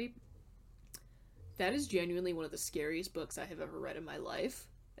Sematary, that is genuinely one of the scariest books I have ever read in my life.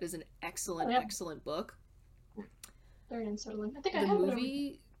 It is an excellent, excellent book. Very unsettling. I think the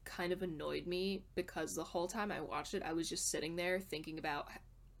movie kind of annoyed me because the whole time I watched it, I was just sitting there thinking about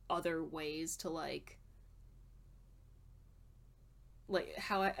other ways to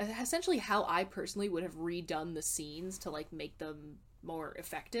how I personally would have redone the scenes to make them more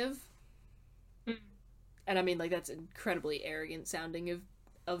effective. And that's incredibly arrogant sounding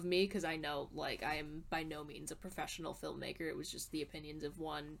of me, because I know I am by no means a professional filmmaker. It was just the opinions of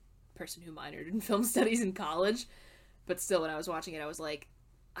one person who minored in film studies in college. But still, when I was watching it, I was like,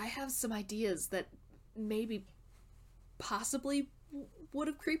 I have some ideas that maybe possibly would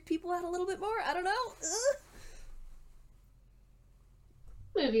have creeped people out a little bit more. I don't know.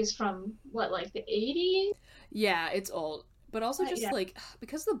 Movies from the 80s? Yeah, it's old, but also just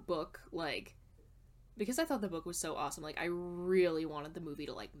because the book because I thought the book was so awesome, I really wanted the movie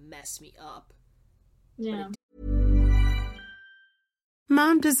to mess me up. Yeah.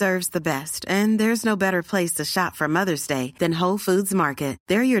 Mom deserves the best, and there's no better place to shop for Mother's Day than Whole Foods Market.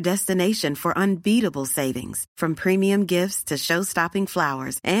 They're your destination for unbeatable savings, from premium gifts to show-stopping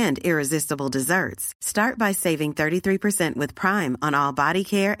flowers and irresistible desserts. Start by saving 33% with Prime on all body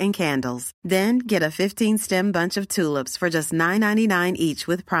care and candles. Then get a 15-stem bunch of tulips for just $9.99 each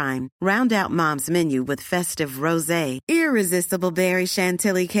with Prime. Round out Mom's menu with festive rosé, irresistible berry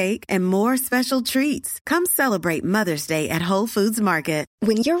chantilly cake, and more special treats. Come celebrate Mother's Day at Whole Foods Market.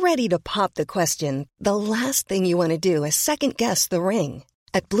 When you're ready to pop the question, the last thing you want to do is second-guess the ring.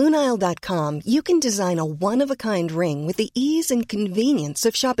 At BlueNile.com, you can design a one-of-a-kind ring with the ease and convenience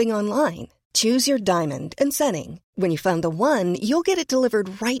of shopping online. Choose your diamond and setting. When you find the one, you'll get it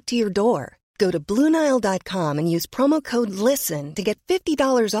delivered right to your door. Go to BlueNile.com and use promo code LISTEN to get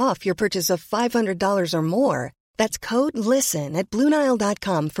 $50 off your purchase of $500 or more. That's code LISTEN at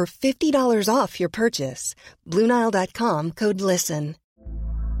BlueNile.com for $50 off your purchase. BlueNile.com, code LISTEN.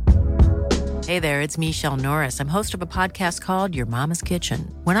 Hey there, it's Michelle Norris. I'm host of a podcast called Your Mama's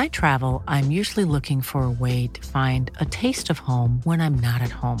Kitchen. When I travel, I'm usually looking for a way to find a taste of home when I'm not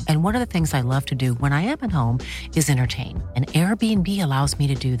at home. And one of the things I love to do when I am at home is entertain. And Airbnb allows me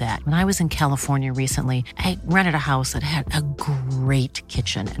to do that. When I was in California recently, I rented a house that had a great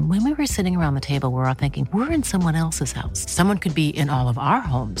kitchen. And when we were sitting around the table, we were all thinking, we're in someone else's house. Someone could be in all of our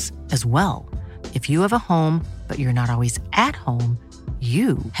homes as well. If you have a home, but you're not always at home,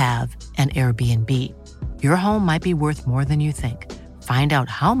 you have an Airbnb. Your home might be worth more than you think. Find out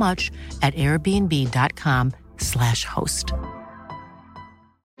how much at airbnb.com/host.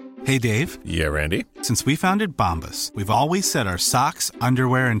 Hey, Dave. Yeah, Randy. Since we founded Bombas, we've always said our socks,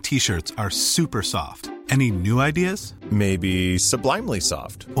 underwear, and T-shirts are super soft. Any new ideas? Maybe sublimely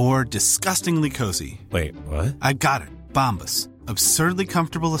soft. Or disgustingly cozy? Wait, what? I got it. Bombas. Absurdly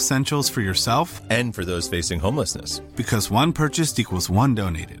comfortable essentials for yourself and for those facing homelessness. Because one purchased equals one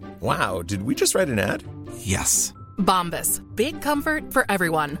donated. Wow, did we just write an ad? Yes. Bombas. Big comfort for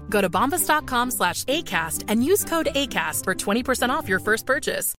everyone. Go to bombas.com/ACAST and use code ACAST for 20% off your first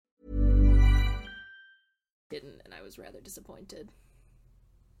purchase. Didn't, and I was rather disappointed.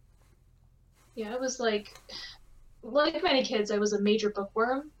 Yeah, I was like many kids, I was a major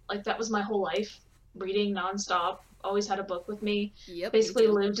bookworm. Like, that was my whole life. Reading nonstop. Always had a book with me. Yep. Basically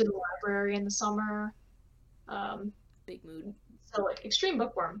lived in the library in the summer. Big mood. So, like, extreme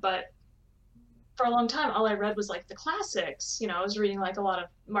bookworm. But for a long time, all I read was, like, the classics. You know, I was reading, like, a lot of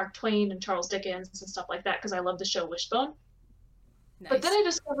Mark Twain and Charles Dickens and stuff like that because I loved the show Wishbone. Nice. But then I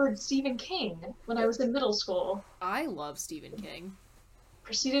discovered Stephen King when I was in middle school. I love Stephen King.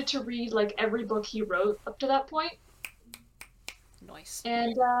 Proceeded to read, like, every book he wrote up to that point. Nice.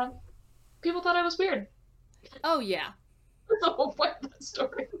 And people thought I was weird. Oh, yeah. That's the whole point of that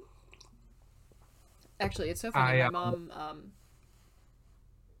story. Actually, it's so funny. My mom,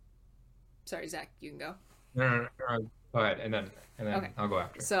 Sorry, Zach, you can go. No. Go ahead, and then okay. I'll go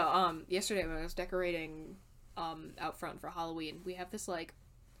after. So, yesterday when I was decorating out front for Halloween, we have this, like,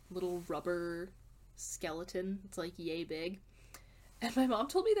 little rubber skeleton. It's, like, yay big. And my mom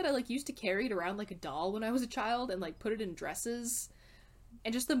told me that I, like, used to carry it around like a doll when I was a child and, like, put it in dresses.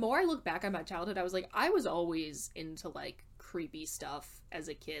 And just the more I look back on my childhood, I was like, I was always into, like, creepy stuff as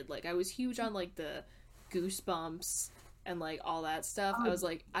a kid. Like, I was huge on, like, the Goosebumps and, like, all that stuff. I was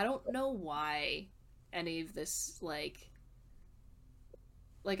like, I don't know why any of this, like,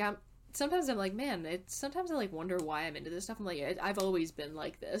 sometimes I'm like, man, sometimes I, like, wonder why I'm into this stuff. I'm like, I've always been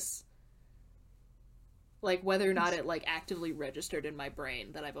like this. Like, whether or not it, like, actively registered in my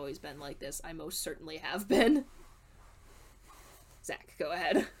brain that I've always been like this, I most certainly have been. Zach, go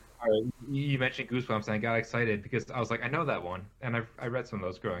ahead. All right, you mentioned Goosebumps, and I got excited because I was like, I know that one, and I read some of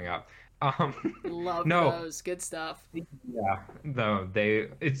those growing up. Love those. Good stuff. Yeah, no,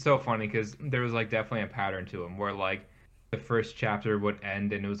 it's so funny because there was, like, definitely a pattern to them where, like, the first chapter would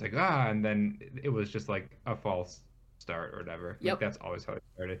end and it was like, and then it was just, like, a false start or whatever. Yep. Like, that's always how it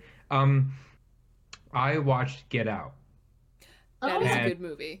started. I watched Get Out. That is a good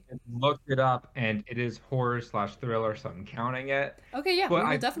movie. Looked it up, and it is horror/thriller, so I'm counting it. Okay, yeah, we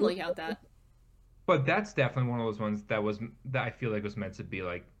will definitely count that. But that's definitely one of those ones that I feel like was meant to be,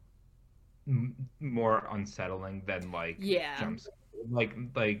 like, more unsettling than, like, jumps. Like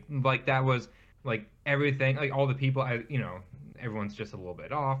that was, like, everything, like, all the people, everyone's just a little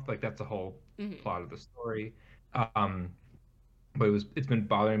bit off. Like, that's the whole plot of the story. But it's been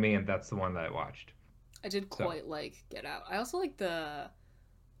bothering me, and that's the one that I watched. I did quite like Get Out. I also like the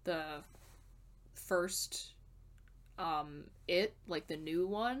first It, like the new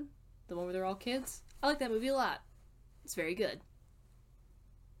one, the one where they're all kids. I like that movie a lot. It's very good.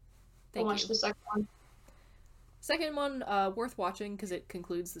 I'll watch the second one. Second one, worth watching because it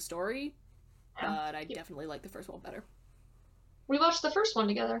concludes the story. But I definitely like the first one better. We watched the first one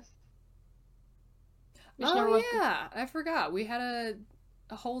together. Yeah, I forgot. We had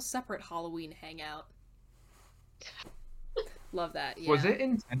a whole separate Halloween hangout. Love that. Yeah. Was it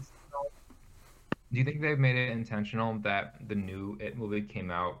intentional? Do you think they've made it intentional that the new It movie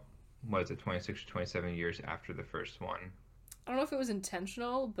came out, 26 or 27 years after the first one? I don't know if it was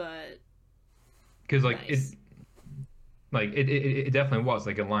intentional, but because it definitely was,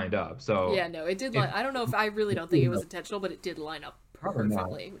 like, it lined up. So yeah, no, it did. I don't know if I really don't think it was intentional, but it did line up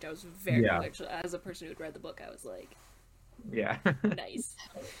perfectly, which I was very much, as a person who had read the book, I was like, yeah, nice.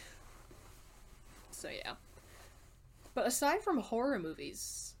 So yeah. But aside from horror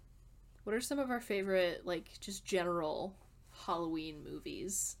movies, what are some of our favorite, like, just general Halloween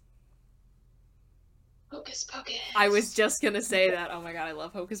movies? Hocus Pocus. I was just gonna say that. Oh my god, I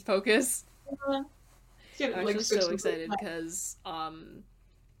love Hocus Pocus. I'm actually so excited because I'm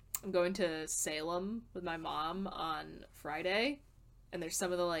going to Salem with my mom on Friday, and there's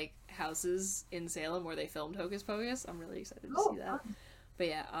some of the, like, houses in Salem where they filmed Hocus Pocus. I'm really excited to see that. But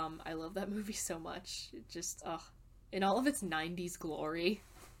yeah, I love that movie so much. It just, in all of its 90s glory.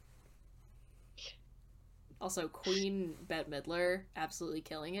 Also, Queen Bette Midler, absolutely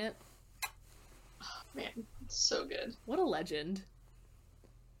killing it. Oh, man, it's so good. What a legend.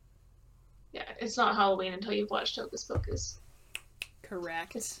 Yeah, it's not Halloween until you've watched Hocus Pocus.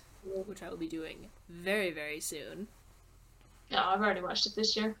 Correct. Which I will be doing very, very soon. Yeah, I've already watched it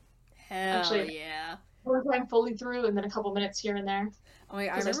this year. Actually, yeah. One time fully through, and then a couple minutes here and there. Oh my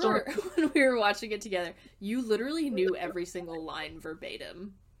god, I remember when we were watching it together, you literally knew every single line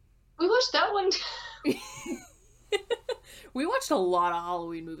verbatim. We watched that one. We watched a lot of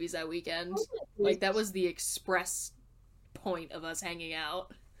Halloween movies that weekend. Like, that was the express point of us hanging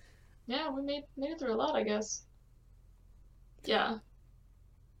out. Yeah, we made it through a lot, I guess. Yeah.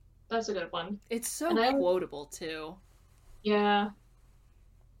 That's a good one. It's so quotable, too. Yeah.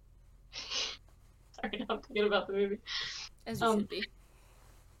 Sorry, I'm thinking about the movie. As you should be.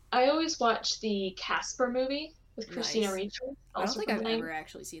 I always watch the Casper movie with Christina Ricci. I don't think I've ever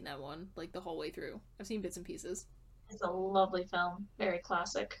actually seen that one, like, the whole way through. I've seen bits and pieces. It's a lovely film. Very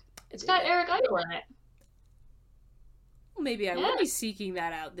classic. It's got Eric Idle in it. Well, maybe I will be seeking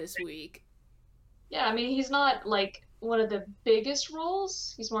that out this week. Yeah, I mean, he's not, like, one of the biggest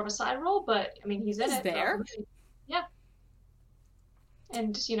roles. He's more of a side role, but, I mean, he's in it. There? Yeah.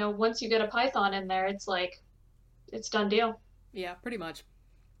 And, you know, once you get a Python in there, it's like, it's done deal. Yeah, pretty much.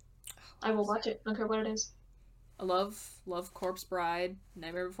 I will watch it. I don't care what it is. I love Corpse Bride,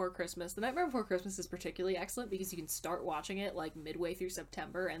 Nightmare Before Christmas. The Nightmare Before Christmas is particularly excellent because you can start watching it like midway through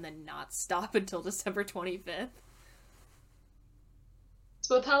September and then not stop until December 25th. It's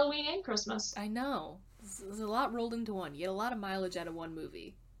both Halloween and Christmas. I know. There's a lot rolled into one. You get a lot of mileage out of one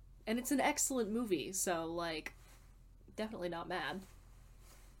movie. And it's an excellent movie, so, like, definitely not mad.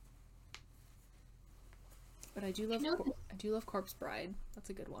 But I do love Corpse Bride.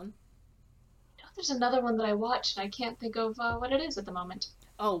 That's a good one. There's another one that I watched, and I can't think of what it is at the moment.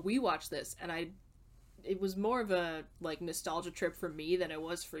 Oh, we watched this, and it was more of a, like, nostalgia trip for me than it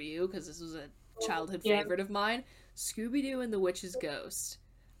was for you, because this was a childhood favorite of mine. Scooby-Doo and the Witch's Ghost.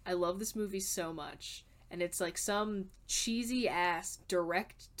 I love this movie so much, and it's, like, some cheesy-ass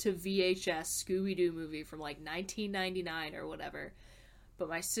direct-to-VHS Scooby-Doo movie from, like, 1999 or whatever. But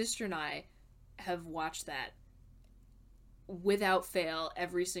my sister and I have watched that without fail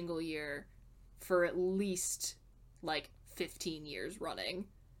every single year for at least, like, 15 years running.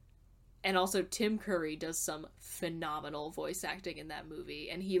 And also Tim Curry does some phenomenal voice acting in that movie,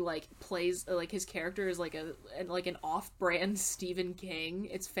 and he, like, plays, like, his character is like an off-brand Stephen King.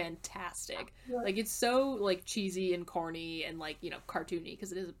 It's fantastic. Like, it's so, like, cheesy and corny and, like, you know, cartoony,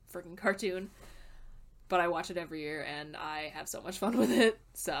 because it is a freaking cartoon. But I watch it every year, and I have so much fun with it,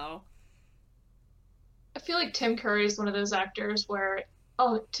 so. I feel like Tim Curry is one of those actors where,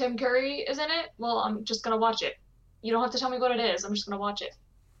 oh, Tim Curry is in it? Well, I'm just gonna watch it. You don't have to tell me what it is. I'm just gonna watch it.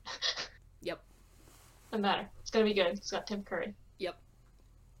 Yep. Doesn't matter. It's gonna be good. It's got Tim Curry. Yep.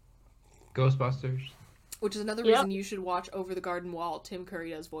 Ghostbusters. Which is another reason you should watch Over the Garden Wall. Tim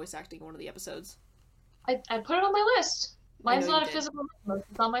Curry does voice acting in one of the episodes. I put it on my list. Mine's not a physical list.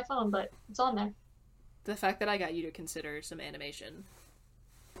 It's on my phone, but it's on there. The fact that I got you to consider some animation.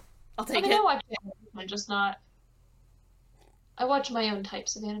 I'll take it. I watch animation, just not. I watch my own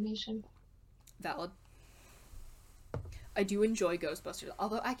types of animation. Valid. I do enjoy Ghostbusters,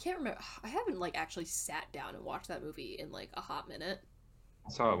 although I can't remember. I haven't, like, actually sat down and watched that movie in, like, a hot minute.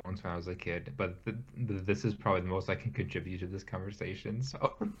 I saw it once when I was a kid, but this is probably the most I can contribute to this conversation,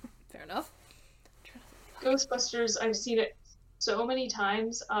 so. Fair enough. Ghostbusters, I've seen it so many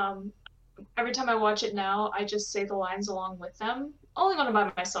times. Every time I watch it now, I just say the lines along with them. Only when I'm by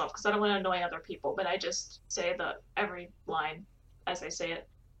myself, because I don't want to annoy other people, but I just say every line as I say it.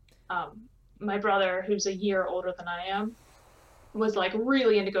 My brother, who's a year older than I am, was, like,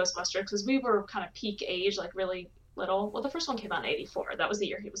 really into Ghostbusters, because we were kind of peak age, like, really little. Well, the first one came out in 1984. That was the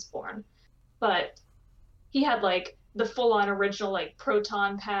year he was born. But he had, like, the full-on original, like,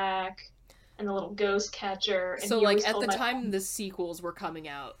 proton pack and the little ghost catcher. And so, like, at the time the sequels were coming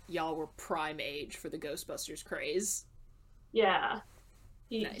out, y'all were prime age for the Ghostbusters craze. Yeah.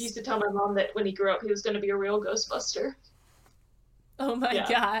 He used to tell my mom that when he grew up, he was going to be a real Ghostbuster. Oh my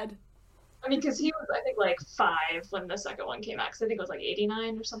god. I mean, because he was, I think, like, 5 when the second one came out, because I think it was, like,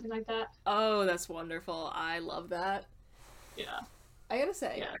 89 or something like that. Oh, that's wonderful. I love that. Yeah. I gotta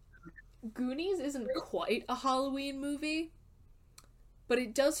say, Goonies isn't quite a Halloween movie, but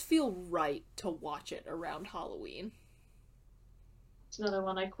it does feel right to watch it around Halloween. It's another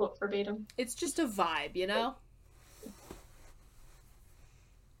one I quote verbatim. It's just a vibe, you know?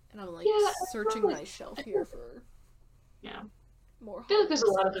 And I'm, like, searching my shelf here for more. I feel like there's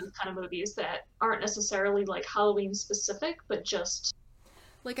a lot of those kind of movies that aren't necessarily, like, Halloween specific, but just...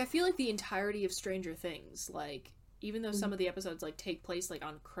 Like, I feel like the entirety of Stranger Things, like, even though some of the episodes, like, take place, like,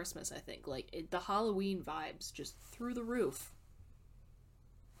 on Christmas, I think, like, the Halloween vibes just through the roof.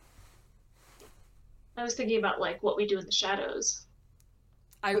 I was thinking about, like, What We Do in the Shadows.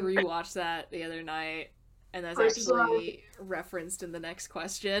 I rewatched that the other night, and that's actually referenced in the next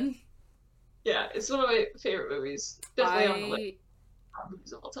question. Yeah, it's one of my favorite movies. Definitely on the list of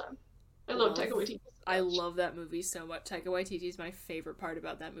movies of all time. I love Taika Waititi I love that movie so much. Taika Waititi is my favorite part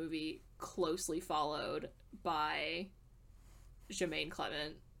about that movie, closely followed by Jermaine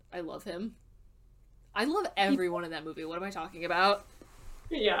Clement. I love him. I love everyone in that movie. What am I talking about?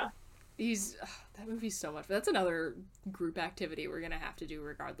 Yeah. That movie's so much. But that's another group activity we're gonna have to do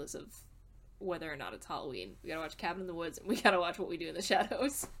regardless of whether or not it's Halloween. We gotta watch Cabin in the Woods, and we gotta watch What We Do in the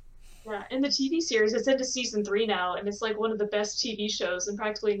Shadows. Yeah, and the TV series, it's into season 3 now, and it's like one of the best TV shows, and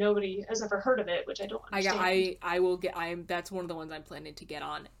practically nobody has ever heard of it, which I don't understand. That's one of the ones I'm planning to get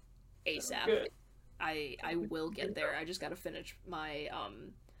on ASAP. Good. I will get there. I just gotta finish my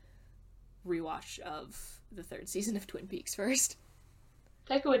rewatch of the 3rd season of Twin Peaks first.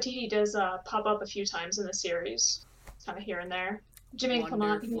 Taika Waititi does pop up a few times in the series, kind of here and there. Jermaine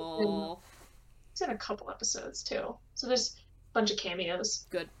Clement, he's in a couple episodes too, so there's a bunch of cameos.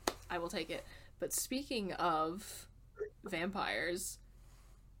 Good. I will take it. But speaking of vampires,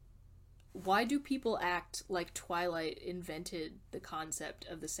 why do people act like Twilight invented the concept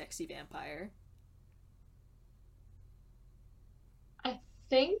of the sexy vampire? I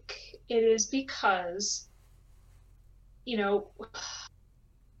think it is because, you know,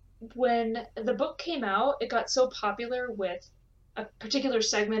 when the book came out, it got so popular with a particular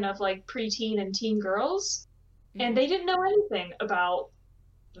segment of like preteen and teen girls, and they didn't know anything about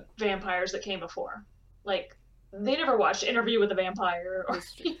vampires that came before. Like, they never watched Interview with a Vampire.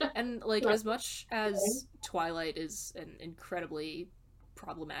 And, like, as much as Twilight is an incredibly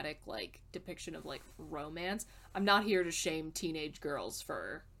problematic, like, depiction of, like, romance, I'm not here to shame teenage girls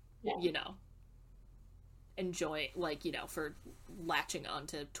for, you know, enjoying, like, you know, for latching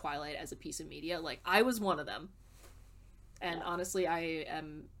onto Twilight as a piece of media. Like, I was one of them. And honestly, I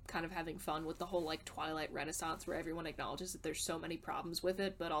am kind of having fun with the whole, like, Twilight renaissance where everyone acknowledges that there's so many problems with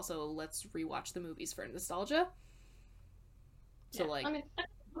it, but also let's rewatch the movies for nostalgia. So, like... I mean,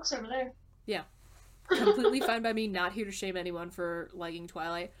 books over there. Yeah. Completely fine by me, not here to shame anyone for liking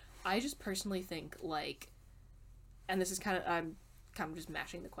Twilight. I just personally think, like... And this is kind of... I'm kind of just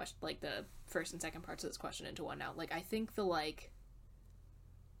mashing the question, like, the first and second parts of this question into one now. Like, I think the, like...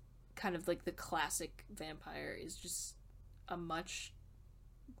 kind of, like, the classic vampire is just a much,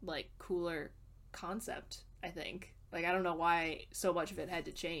 like, cooler concept, I think. Like, I don't know why so much of it had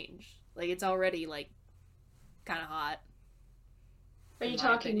to change. Like, it's already, like, kind of hot. Are you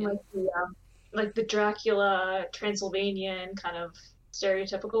talking like the Dracula, Transylvanian kind of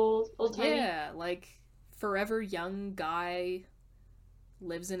stereotypical old-timey? Yeah, like, forever young guy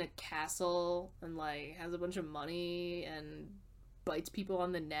lives in a castle and, like, has a bunch of money and bites people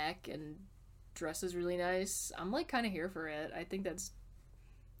on the neck and dresses really nice. I'm, like, kind of here for it. I think that's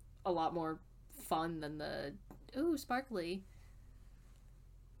a lot more fun than the, ooh, sparkly.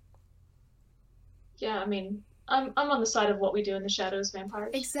 Yeah, I mean, I'm on the side of What We Do in the Shadows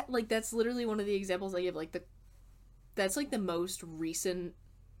vampires. Exactly. Like, that's literally one of the examples I give. Like, that's, like, the most recent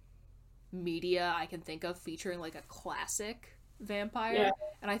media I can think of featuring, like, a classic vampire. Yeah.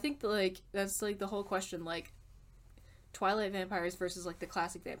 And I think, like, that's, like, the whole question, like, Twilight vampires versus, like, the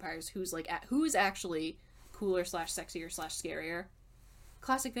classic vampires, who's actually cooler / sexier / scarier?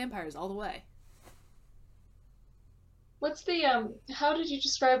 Classic vampires all the way. What's the how did you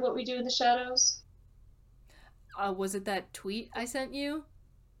describe What We Do in the Shadows? Was it that tweet I sent you?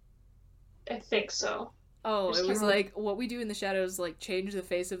 I think so. Oh, it was like, What We Do in the Shadows, like, changed the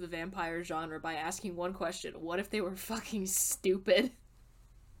face of the vampire genre by asking one question: what if they were fucking stupid?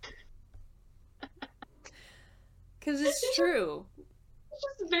 Because it's true.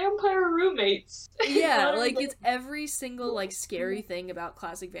 It's just vampire roommates. Yeah, like, it's every single, like, scary thing about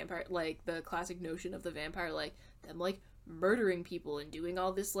classic vampire, like, the classic notion of the vampire, like, them, like, murdering people and doing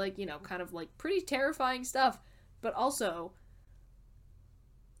all this, like, you know, kind of, like, pretty terrifying stuff. But also,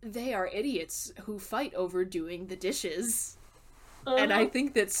 they are idiots who fight over doing the dishes. And I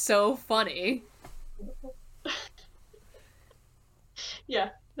think that's so funny. Yeah,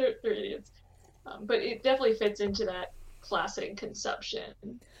 they're idiots. But it definitely fits into that classic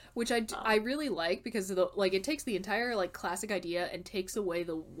conception. Which I really like, because, like, it takes the entire, like, classic idea and takes away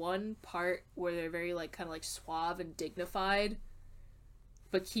the one part where they're very, like, kind of, like, suave and dignified,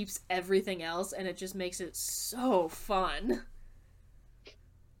 but keeps everything else, and it just makes it so fun.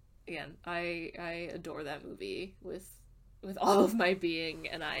 Again, I adore that movie with all of my being,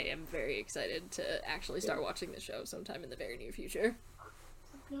 and I am very excited to actually start watching the show sometime in the very near future.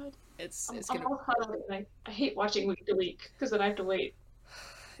 Good. It's gonna. I hate watching week to week because then I have to wait.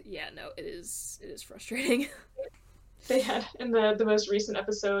 Yeah, no, it is frustrating. They had in the most recent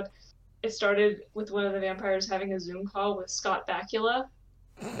episode, it started with one of the vampires having a Zoom call with Scott Bakula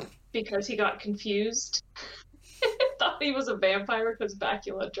because he got confused. Thought he was a vampire because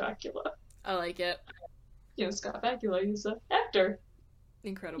Bakula Dracula. I like it. You know, Scott Bakula, he's an actor.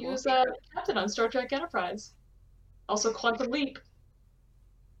 Incredible. He was captain on Star Trek Enterprise. Also Quantum Leap.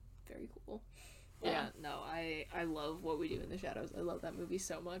 Very cool. Yeah, no, I love What We Do in the Shadows. I love that movie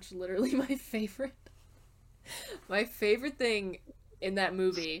so much. Literally my favorite. My favorite thing in that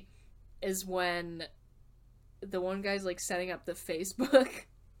movie is when the one guy's like setting up the Facebook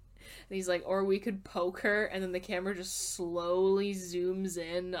and he's like, or we could poke her, and then the camera just slowly zooms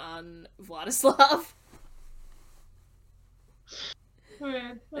in on Vladislav. Oh,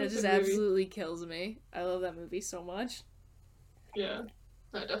 man, it just absolutely kills me. I love that movie so much. Yeah,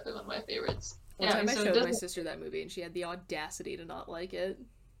 no, definitely one of my favorites. One time I showed my sister that movie and she had the audacity to not like it.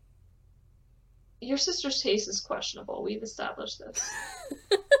 Your sister's taste is questionable. We've established this.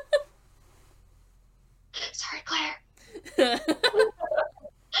 Sorry, Claire.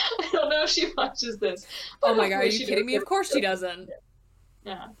 I don't know if she watches this. Oh my god, are you kidding me? Of course she doesn't.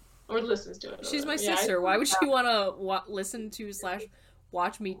 Yeah, or listens to it. She's my sister. Why would she want to listen to /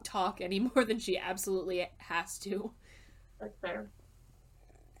 watch me talk any more than she absolutely has to? That's fair.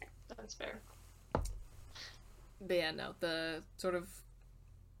 That's fair. But yeah, no, the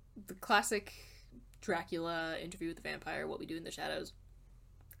classic Dracula Interview with the Vampire, What We Do in the Shadows,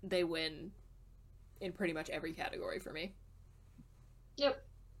 they win in pretty much every category for me. Yep.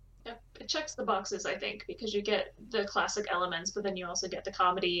 It checks the boxes, I think, because you get the classic elements, but then you also get the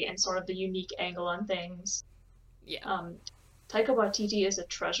comedy and sort of the unique angle on things. Yeah. Taika Waititi is a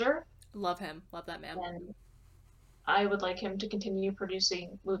treasure. Love him. Love that man. And I would like him to continue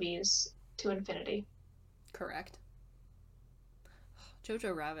producing movies to infinity. Correct.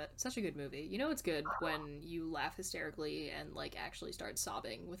 Jojo Rabbit, such a good movie. You know it's good when you laugh hysterically and like actually start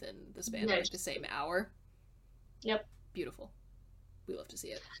sobbing within the span of like the same hour. Yep. Beautiful. We love to see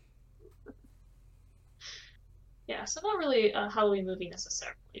it. Yeah, so not really a Halloween movie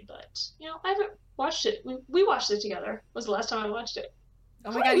necessarily, but you know, I haven't watched it. We watched it together. Was the last time I watched it.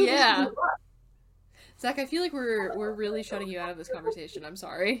 Oh my god, yeah. Zach, I feel like we're really shutting you out of this conversation. I'm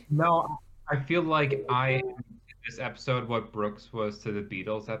sorry. No, I feel like I am in this episode what Brooks was to the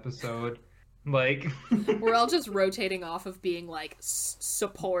Beatles episode. Like we're all just rotating off of being like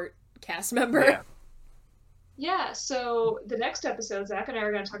support cast member. Yeah. Yeah, so the next episode, Zach and I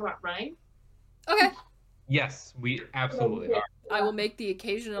are going to talk about running. Okay. Yes, we absolutely are. I will make the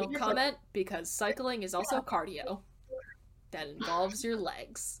occasional comment because cycling is also cardio. That involves your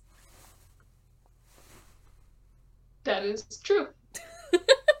legs. That is true.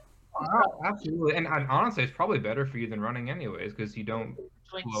 Absolutely. And honestly, it's probably better for you than running anyways, because you don't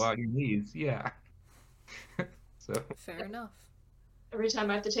blow out your knees. Yeah. So. Fair enough. Every time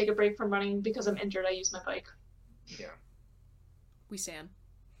I have to take a break from running because I'm injured, I use my bike. Yeah. We stand.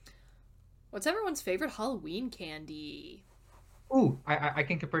 What's everyone's favorite Halloween candy? Ooh, I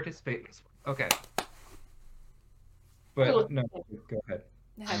can participate in this one. Okay. But no, go ahead.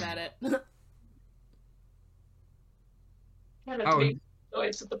 Have at it.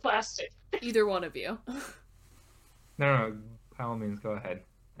 It's the plastic. Either one of you. No, by all means, go ahead.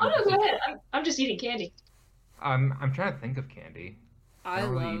 Oh no, go ahead. I'm just eating candy. I'm trying to think of candy. I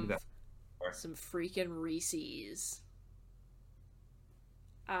love some freaking Reese's.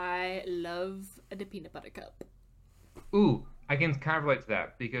 I love the peanut butter cup. Ooh, I can kind of relate to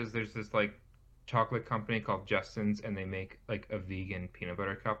that because there's this like chocolate company called Justin's and they make like a vegan peanut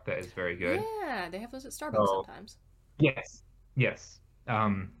butter cup that is very good. Yeah, they have those at Starbucks sometimes. Yes.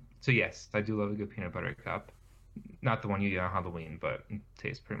 So yes, I do love a good peanut butter cup. Not the one you eat on Halloween, but it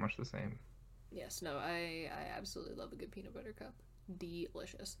tastes pretty much the same. Yes, no, I absolutely love a good peanut butter cup.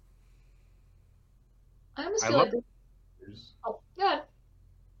 Delicious. I almost feel like... Oh, yeah.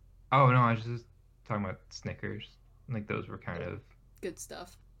 Oh, no, I was just talking about Snickers. Like, those were kind of... Good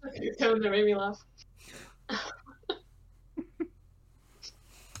stuff. Your tone that made me laugh. I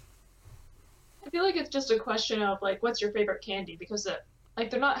feel like it's just a question of, like, what's your favorite candy? Because, like,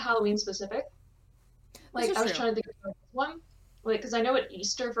 they're not Halloween specific. Like, I was trying to think of one. Like, because I know at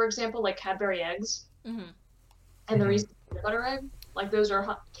Easter, for example, like Cadbury eggs. Mm-hmm. And the Reese's peanut butter egg. Like, those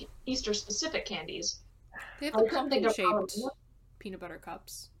are Easter specific candies. They have the pumpkin-shaped peanut butter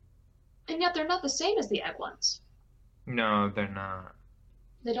cups. And yet they're not the same as the egg ones. No, they're not.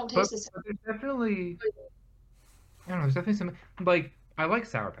 They don't taste the same. But there's definitely... I don't know, there's definitely some... Like, I like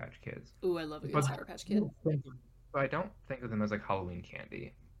Sour Patch Kids. Ooh, I love a good Sour Patch Kid. But I don't think of them as, like, Halloween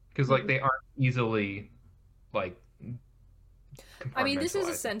candy. Because, like, they aren't easily, like... I mean, this is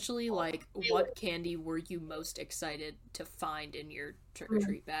essentially, like, what candy were you most excited to find in your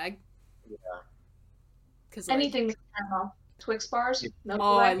trick-or-treat bag? Yeah. Cause, like, anything caramel. Twix bars?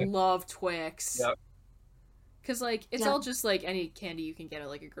 I love Twix. Yep. Because, like, it's all just, like, any candy you can get at,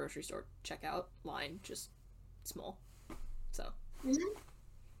 like, a grocery store checkout line, just small. So.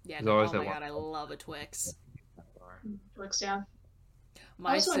 Yeah, oh my god, I love a Twix. Twix, yeah.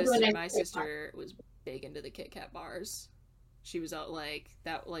 My sister was big into the Kit Kat bars. She was out, like,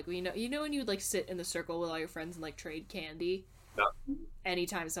 that, like, you know when you would, like, sit in the circle with all your friends and, like, trade candy? Yeah.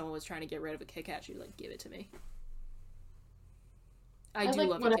 Anytime someone was trying to get rid of a Kit Kat, she would, like, give it to me. I do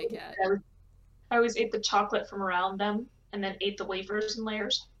love a Kit Kat. I always ate the chocolate from around them, and then ate the wafers in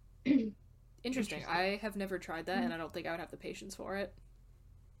layers. Interesting. I have never tried that, and I don't think I would have the patience for it.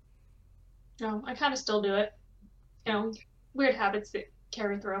 No, I kind of still do it. You know, weird habits that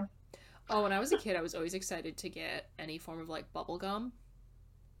carry through. Oh, when I was a kid, I was always excited to get any form of, like, bubble gum.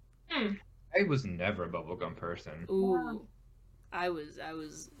 I was never a bubblegum person. Ooh. I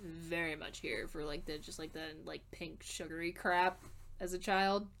was very much here for, like, the pink sugary crap as a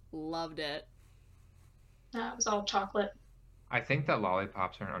child. Loved it. It was all chocolate. I think that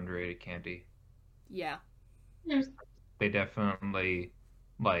lollipops are an underrated candy. Yeah. They definitely,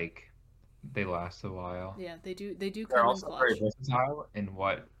 like, they last a while. Yeah, they do come in clutch. They're also very versatile in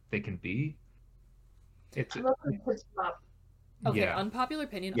what they can be. I love the Tootsie Pop. Okay, unpopular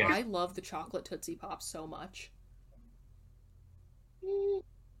opinion, I love the chocolate Tootsie Pop so much.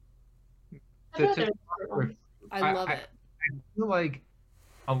 I love it. I feel like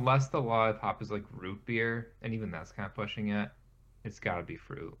unless the lollipop is like root beer, and even that's kind of pushing it, it's gotta be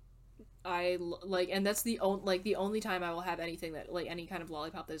fruit. And that's the only time I will have anything that, like, any kind of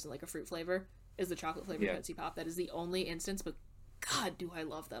lollipop that isn't like a fruit flavor is the chocolate flavored Tootsie Pop. That is the only instance, but God, do I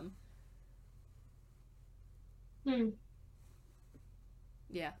love them.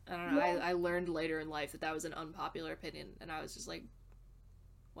 Yeah, I don't know. I learned later in life that was an unpopular opinion, and I was just like,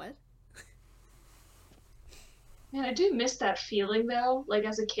 what? Man, I do miss that feeling, though. Like,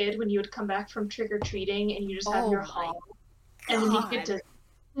 as a kid, when you would come back from trick-or-treating and you just have your haul, and then you get to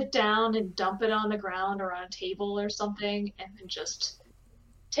sit down and dump it on the ground or on a table or something, and then just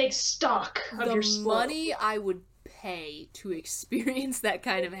take stock of your the money I would pay to experience that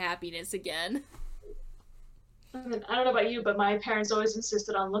kind of happiness again. I don't know about you, but my parents always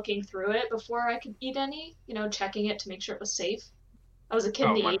insisted on looking through it before I could eat any, checking it to make sure it was safe. I was a kid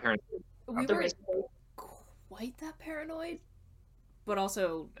in the 80s. We weren't quite that paranoid, but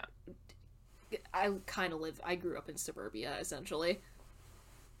also I grew up in suburbia, essentially.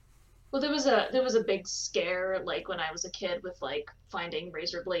 Well, there was a big scare, like, when I was a kid with, like, finding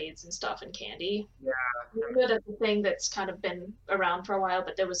razor blades and stuff in candy. Yeah. That's a thing that's kind of been around for a while,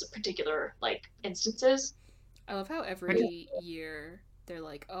 but there was a particular, like, instances. I love how every year they're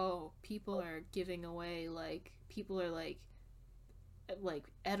like, oh, people are giving away, like,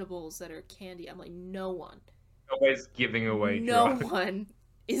 like edibles that are candy. I'm like, no one. Nobody's giving away drugs. No one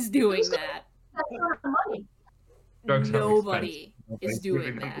is doing that. Nobody is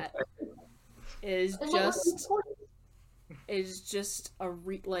doing that. Is just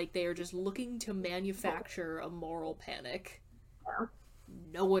like they are just looking to manufacture a moral panic. Yeah.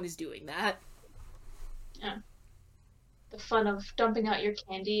 No one is doing that. Yeah. The fun of dumping out your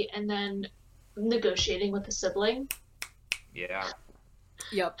candy and then negotiating with a sibling. Yeah.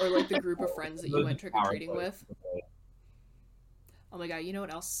 Yep, or like the group of friends that you went trick-or-treating with. Oh my god, you know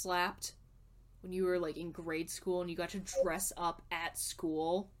what else slapped? When you were, like, in grade school and you got to dress up at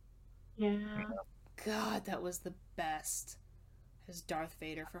school. Yeah. God, that was the best. I was Darth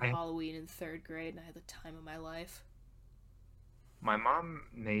Vader for Halloween in 3rd grade, and I had the time of my life. My mom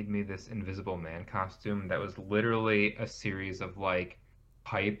made me this Invisible Man costume that was literally a series of, like,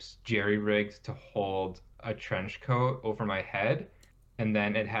 pipes jerry-rigged to hold a trench coat over my head. And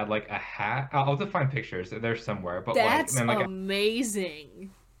then it had, like, a hat. I'll have to find pictures. They're somewhere. But that's like, amazing.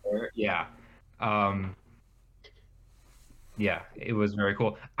 Yeah. Yeah, it was very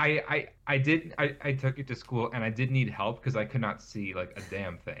cool. I took it to school, and I did need help because I could not see, like, a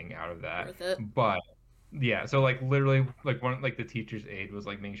damn thing out of that. Worth it. But yeah, so, like, literally, like, the teacher's aide was,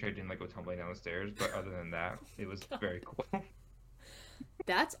 like, making sure I didn't, like, go tumbling down the stairs. But other than that, it was very cool.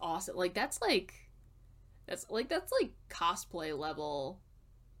 That's awesome. Like, that's cosplay level.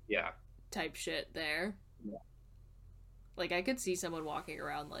 Yeah. Type shit there. Yeah. Like, I could see someone walking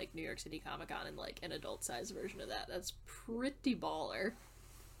around, like, New York City Comic-Con in, like, an adult-sized version of that. That's pretty baller.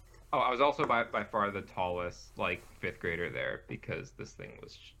 Oh, I was also by far the tallest, like, 5th grader there because this thing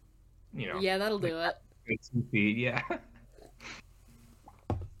was, Yeah, that'll do it. 2 feet, yeah.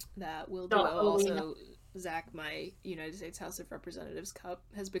 That will do it. Also, Zach, my United States House of Representatives cup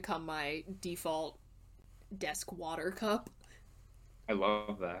has become my default desk water cup. I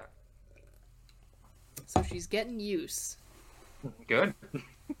love that. So she's getting use. Good.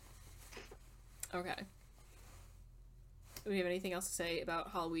 Okay. Do we have anything else to say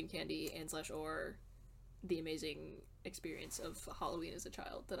about Halloween candy and / or the amazing experience of Halloween as a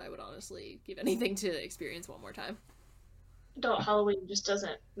child that I would honestly give anything to experience one more time? Adult Halloween just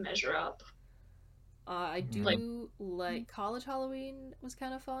doesn't measure up. I do like college Halloween was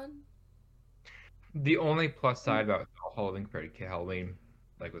kind of fun. The only plus side about Halloween compared to Halloween,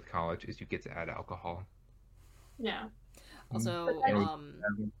 like with college, is you get to add alcohol. Yeah. Also,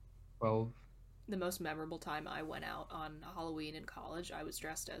 12. The most memorable time I went out on Halloween in college, I was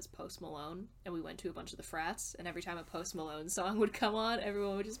dressed as Post Malone, and we went to a bunch of the frats, and every time a Post Malone song would come on,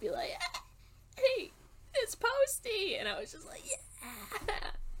 everyone would just be like, hey, it's Posty! And I was just like,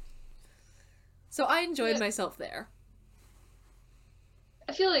 yeah! So I enjoyed myself there.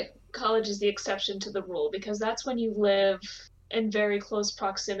 I feel like college is the exception to the rule, because that's when you live in very close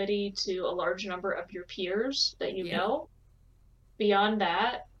proximity to a large number of your peers that you know. Beyond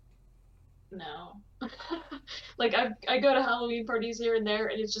that, no. Like, I go to Halloween parties here and there,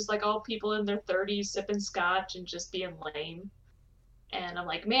 and it's just like all people in their 30s sipping scotch and just being lame. And I'm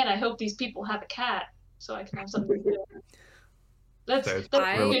like, man, I hope these people have a cat so I can have something to do. That's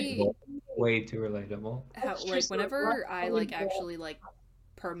way too relatable. Like, whenever I actually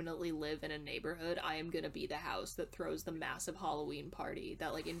permanently live in a neighborhood, I am gonna be the house that throws the massive Halloween party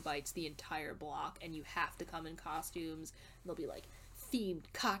that invites the entire block, and you have to come in costumes. And there'll be themed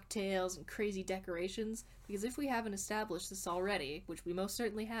cocktails and crazy decorations, because if we haven't established this already, which we most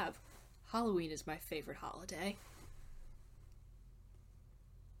certainly have, Halloween is my favorite holiday.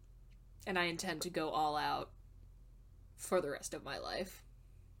 And I intend to go all out for the rest of my life.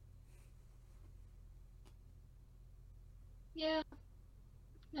 Yeah.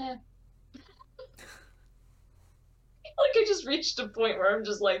 I just reached a point where I'm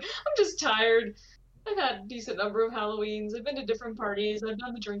just tired. I've had a decent number of Halloweens. I've been to different parties. I've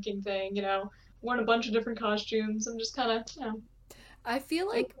done the drinking thing, worn a bunch of different costumes. I'm just kind of, I feel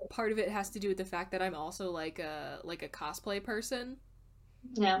like part of it has to do with the fact that I'm also a cosplay person.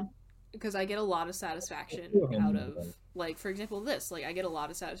 Yeah. Because I get a lot of satisfaction out of, for example, this. I get a lot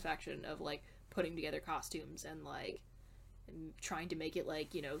of satisfaction of, putting together costumes and, and trying to make it,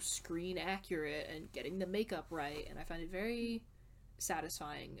 screen accurate and getting the makeup right. And I find it very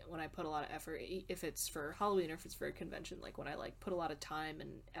satisfying when I put a lot of effort, if it's for Halloween or if it's for a convention, when I, put a lot of time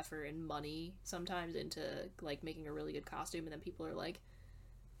and effort and money sometimes into, making a really good costume, and then people are like,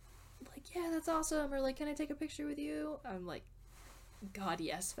 yeah, that's awesome, or, can I take a picture with you? I'm like, God,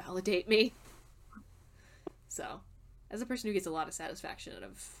 yes, validate me. So, as a person who gets a lot of satisfaction out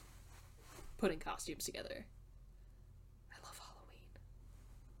of putting costumes together, I love Halloween.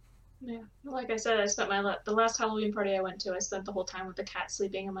 Yeah, like I said, I spent the last Halloween party I went to, I spent the whole time with the cat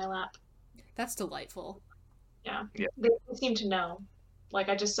sleeping in my lap. That's delightful. Yeah. They seem to know.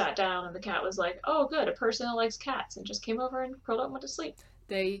 I just sat down and the cat was like, oh, good, a person that likes cats, and just came over and curled up and went to sleep.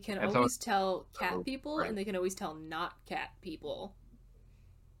 They can always tell cat people, and they can always tell not cat people.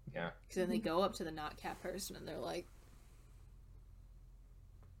 Yeah. Because then they go up to the not cat person and they're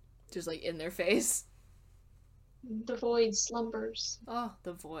just in their face. The Void slumbers. Oh,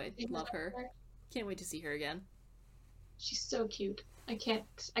 the Void. Love her. Can't wait to see her again. She's so cute. I can't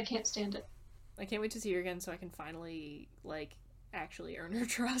stand it. I can't wait to see her again so I can finally, actually earn her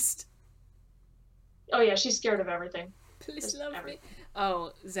trust. Oh yeah, she's scared of everything. Please love me.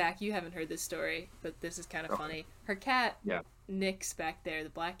 Oh, Zach, you haven't heard this story, but this is kind of funny. Her cat, Nick's back there, the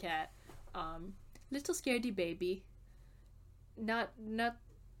black cat, little scaredy baby. Not,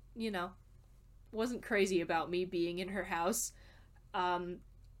 wasn't crazy about me being in her house. But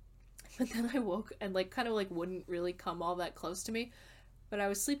then I woke and wouldn't really come all that close to me. But I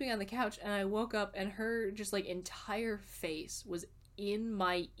was sleeping on the couch and I woke up and her just entire face was in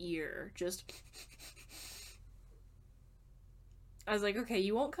my ear. Just I was like, okay,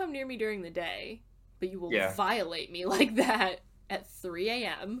 you won't come near me during the day, but you will violate me like that at 3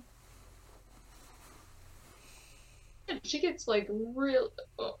 a.m. She gets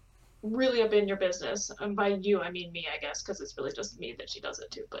really up in your business, and by you I mean me, I guess, because it's really just me that she does it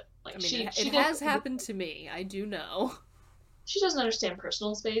to. But it has happened to me. I do know. She doesn't understand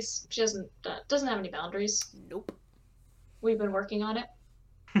personal space. She doesn't have any boundaries. Nope. We've been working on it.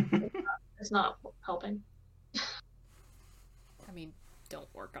 It's not helping. I mean,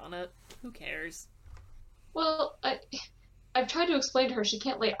 don't work on it. Who cares? Well, I've tried to explain to her she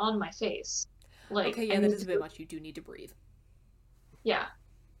can't lay on my face. Okay, yeah, that is a bit much. You do need to breathe. Yeah.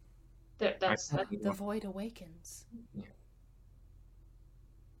 That's the Void awakens. Yeah.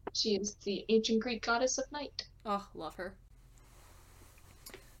 She is the ancient Greek goddess of night. Oh, love her.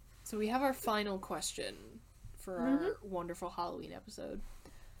 So we have our final question for our wonderful Halloween episode.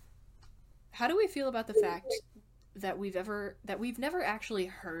 How do we feel about the fact that we've never actually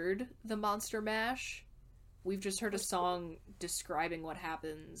heard the Monster Mash. We've just heard a song describing what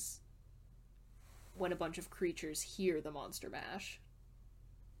happens when a bunch of creatures hear the Monster Mash.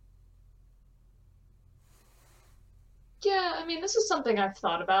 Yeah, I mean, this is something I've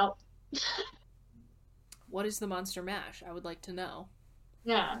thought about. What is the Monster Mash? I would like to know.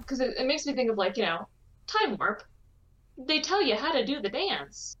 Yeah, because it makes me think of, like, Time Warp. They tell you how to do the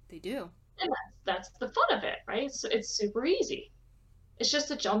dance. They do. And that's the fun of it, right? It's super easy. It's just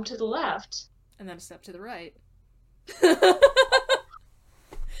a jump to the left. And then a step to the right.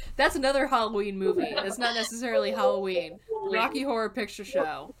 That's another Halloween movie. It's not necessarily Halloween. Rocky Horror Picture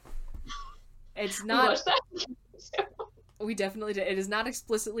Show. It's not... We definitely did. It is not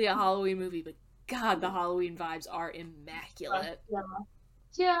explicitly a Halloween movie, but God, the Halloween vibes are immaculate.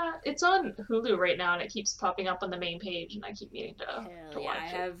 Yeah, it's on Hulu right now, and it keeps popping up on the main page, and I keep meaning to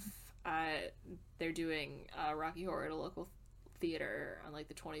watch it. They're doing Rocky Horror at a local theater on like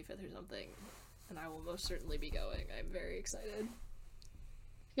the 25th or something, and I will most certainly be going. I'm very excited.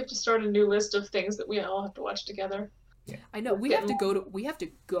 You have to start a new list of things that we all have to watch together. Yeah. I know we have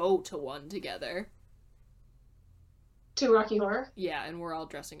to go to one together. To Rocky Horror? Yeah, and we're all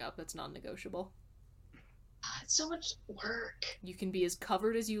dressing up. It's non-negotiable. It's so much work. You can be as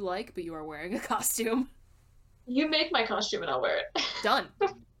covered as you like, but you are wearing a costume. You make my costume and I'll wear it. Done.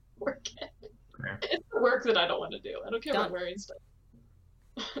 Work it. Yeah. It's the work that I don't want to do. I don't care about wearing stuff.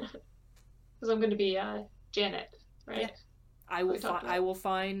 Because I'm going to be Janet, right? Yeah. I will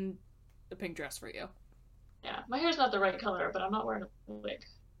find a pink dress for you. Yeah, my hair's not the right color, but I'm not wearing a wig,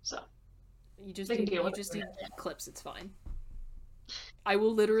 so... You just need clips, it's fine. I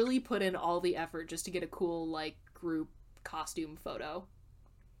will literally put in all the effort just to get a cool, like, group costume photo.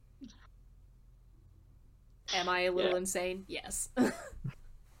 Am I a little insane? Yes. Have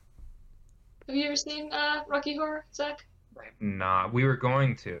you ever seen Rocky Horror, Zach? Nah, we were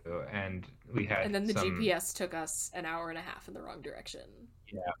going to, and we had And then the GPS took us an hour and a half in the wrong direction.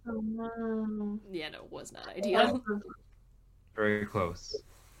 Yeah. Oh, no. Yeah, no, it was not ideal. Very close.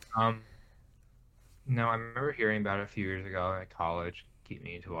 No, I remember hearing about it a few years ago at college. Keep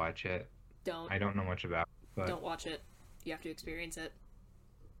meaning to watch it. I don't know much about it, but... Don't watch it. You have to experience it.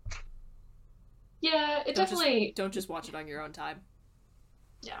 Yeah, Don't just watch it on your own time.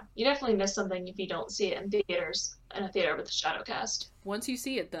 Yeah, you definitely miss something if you don't see it in a theater with a shadow cast. Once you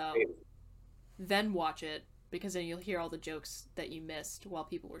see it, though, then watch it, because then you'll hear all the jokes that you missed while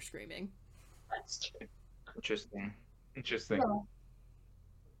people were screaming. That's true. Interesting. Yeah.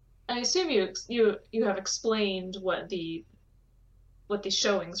 I assume you have explained what the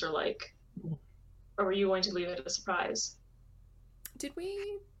showings are like, or were you going to leave it a surprise? Did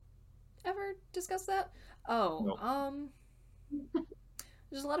we ever discuss that? Oh, nope.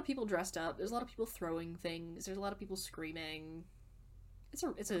 There's a lot of people dressed up. There's a lot of people throwing things. There's a lot of people screaming.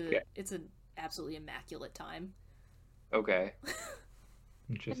 It's an absolutely immaculate time. Okay.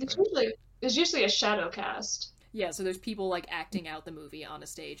 Interesting. There's usually a shadow cast. Yeah, so there's people like acting out the movie on a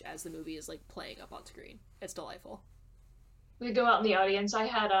stage as the movie is like playing up on screen. It's delightful. We go out in the audience. I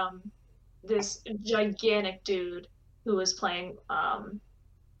had this gigantic dude who was playing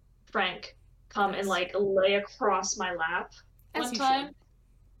Frank come and like lay across my lap one time. Should.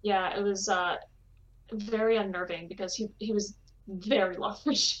 Yeah, it was very unnerving because he was very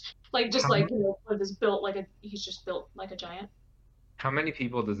large. Like just with his built like he's just built like a giant. How many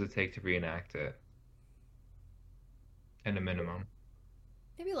people does it take to reenact it? At a minimum.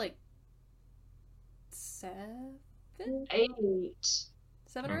 Maybe like 7? 8.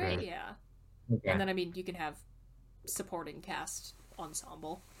 7 or 8, yeah. Okay. And then I mean you can have supporting cast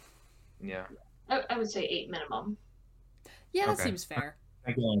ensemble. Yeah. I would say 8 minimum. Yeah, that seems fair. I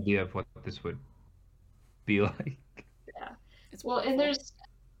have an idea of what this would be like. Yeah. And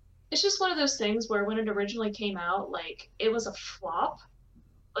it's just one of those things where when it originally came out, like it was a flop.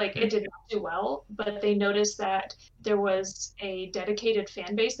 Like, it did not do well, but they noticed that there was a dedicated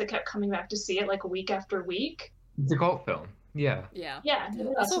fan base that kept coming back to see it, like, week after week. It's a cult film. Yeah. Yeah. Yeah.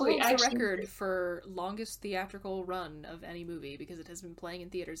 Also holds the record for longest theatrical run of any movie, because it has been playing in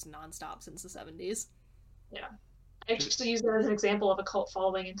theaters nonstop since the 70s. Yeah. I actually use that as an example of a cult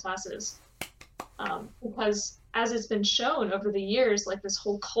following in classes. Because as it's been shown over the years, like this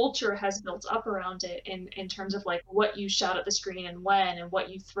whole culture has built up around it in terms of like what you shout at the screen and when and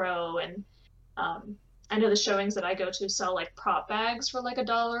what you throw. And I know the showings that I go to sell like prop bags for like $1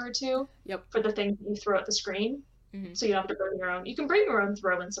 or $2 for the things that you throw at the screen. Mm-hmm. So you don't have to bring your own. You can bring your own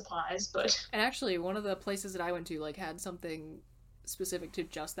throw-in supplies, but... And actually, one of the places that I went to like had something specific to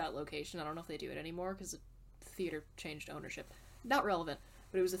just that location. I don't know if they do it anymore because the theater changed ownership. Not relevant.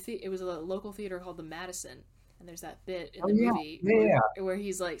 But it was a local theater called the Madison, And there's that bit in the movie where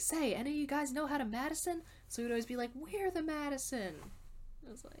he's like, say, any of you guys know how to Madison? So he'd always be like, we're the Madison. I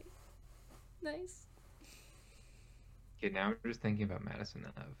was like, nice. Okay, now we're just thinking about Madison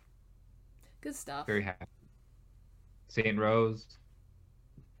Ave. Good stuff. Very happy. St. Rose.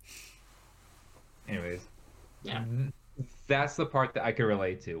 Anyways. Yeah. That's the part that I could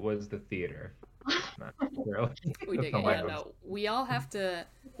relate to, was the theater. Not really. We dig it. Yeah, no. We all have to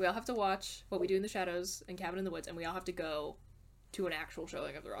watch What We Do in the Shadows and Cabin in the Woods, and we all have to go to an actual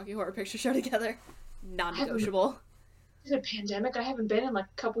showing of the Rocky Horror Picture Show together. Non-negotiable. It's a pandemic. I haven't been in like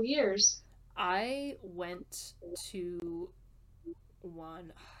a couple years. I went to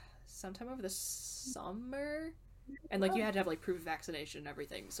one sometime over the summer, and like you had to have like proof of vaccination and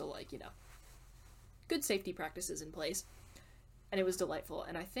everything, so like, you know, good safety practices in place. And it was delightful.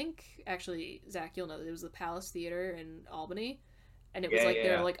 And I think, actually, Zach, you'll know that it was the Palace Theater in Albany. And it was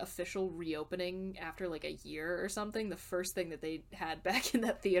their like official reopening after like a year or something. The first thing that they had back in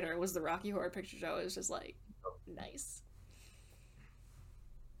that theater was the Rocky Horror Picture Show. It was just like, nice.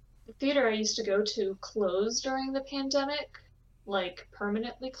 The theater I used to go to closed during the pandemic. Like,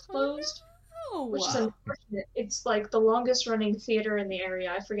 permanently closed. Oh, which is unfortunate. It's like the longest running theater in the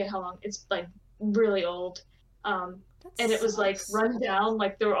area. I forget how long. It's like really old. And it was like run down,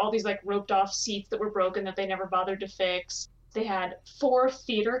 like there were all these like roped off seats that were broken that they never bothered to fix. They had 4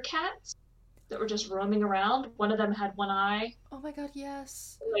 theater cats that were just roaming around. One of them had one eye. Oh my god,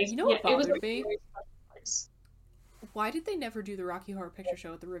 yes. Like, you know what bothered me? Why did they never do the Rocky Horror Picture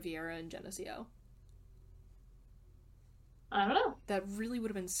Show at the Riviera in Geneseo? I don't know. That really would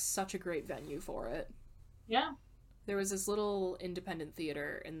have been such a great venue for it. Yeah. There was this little independent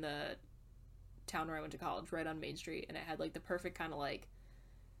theater in the town where I went to college, right on Main Street, and it had like the perfect kind of like,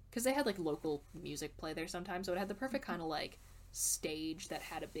 because they had like local music play there sometimes, so it had the perfect kind of like stage that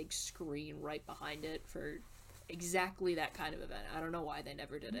had a big screen right behind it for exactly that kind of event. I don't know why they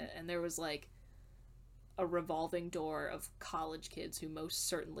never did it. And there was like a revolving door of college kids who most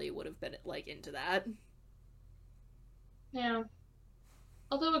certainly would have been like into that. Yeah.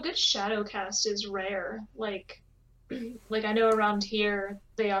 Although a good shadow cast is rare. Like I know around here,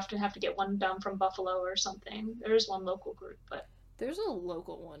 they often have to get one down from Buffalo or something. There's one local group, but... There's a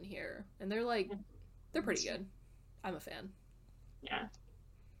local one here, and they're like, they're pretty good. I'm a fan. Yeah.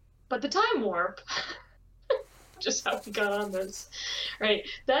 But the Time Warp, just how we got on this, right?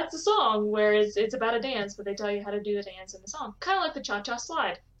 That's a song where it's about a dance, but they tell you how to do the dance in the song. Kind of like the Cha-Cha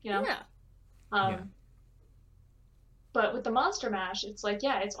Slide, you know? Yeah. But with the Monster Mash, it's like,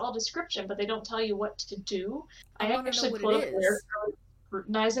 yeah, it's all description, but they don't tell you what to do. I actually pulled up lyrics,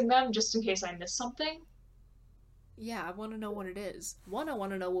 scrutinizing them just in case I missed something. Yeah, I want to know what it is. 1, I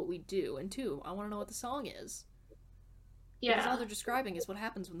want to know what we do, and 2, I want to know what the song is. Yeah. Because all they're describing is what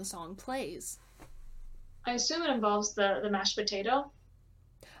happens when the song plays. I assume it involves the mashed potato.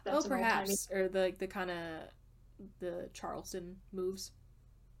 That's perhaps. Or the kind of the Charleston moves.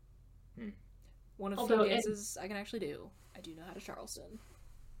 One of the few dances I can actually do. I do know how to Charleston.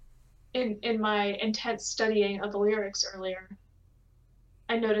 In my intense studying of the lyrics earlier,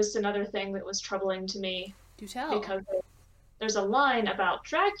 I noticed another thing that was troubling to me. Do tell. Because there's a line about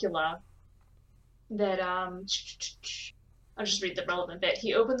Dracula that, I'll just read the relevant bit.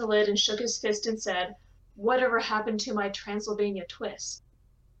 He opened the lid and shook his fist and said, "Whatever happened to my Transylvania twist?"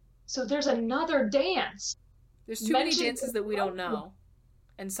 So there's another dance. There's too many dances that we don't know.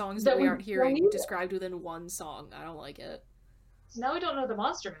 And songs that we aren't hearing described within one song. I don't like it. So now we don't know the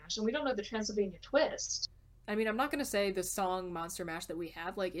Monster Mash, and we don't know the Transylvania twist. I mean, I'm not going to say the song Monster Mash that we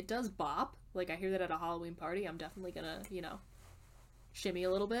have, like, it does bop. Like, I hear that at a Halloween party. I'm definitely going to, you know, shimmy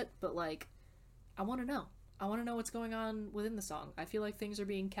a little bit. But, like, I want to know. I want to know what's going on within the song. I feel like things are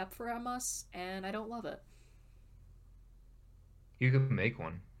being kept from us, and I don't love it. You could make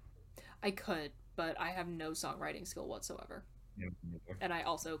one. I could, but I have no songwriting skill whatsoever. And I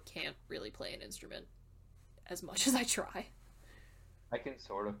also can't really play an instrument as much as I try. I can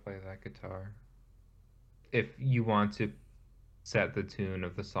sort of play that guitar. If you want to set the tune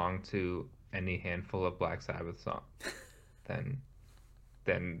of the song to any handful of Black Sabbath songs, then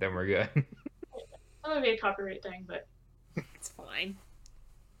we're good. That would be a copyright thing, but it's fine.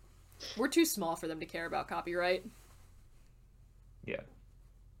 We're too small for them to care about copyright. Yeah.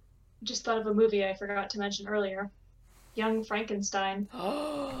 Just thought of a movie I forgot to mention earlier. Young Frankenstein.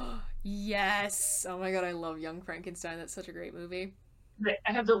 Oh, yes! Oh my god, I love Young Frankenstein. That's such a great movie.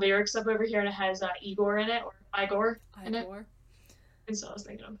 I have the lyrics up over here, and it has Igor in it, or Igor in it. And so I was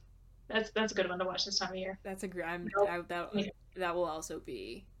thinking of that's a good one to watch this time of year. That's a great. That will also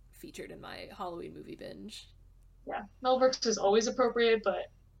be featured in my Halloween movie binge. Yeah, Mel Brooks is always appropriate, but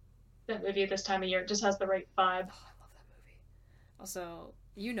that movie at this time of year. It just has the right vibe. Oh, I love that movie. Also,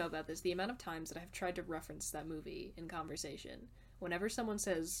 you know about this, the amount of times that I've tried to reference that movie in conversation. Whenever someone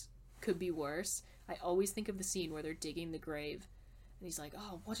says, could be worse, I always think of the scene where they're digging the grave. And he's like,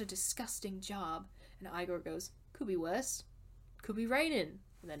 oh, what a disgusting job. And Igor goes, could be worse. Could be raining.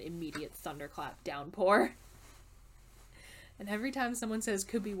 And then immediate thunderclap downpour. And every time someone says,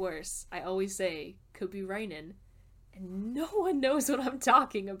 could be worse, I always say, could be raining. And no one knows what I'm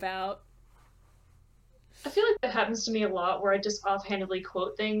talking about. I feel like that happens to me a lot, where I just offhandedly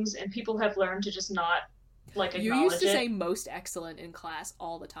quote things, and people have learned to just not, like, acknowledge it. You used to say most excellent in class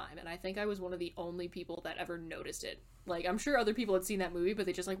all the time, and I think I was one of the only people that ever noticed it. Like, I'm sure other people had seen that movie, but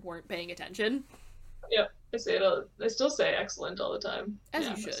they just, like, weren't paying attention. Yep, I say it all. I still say excellent all the time. As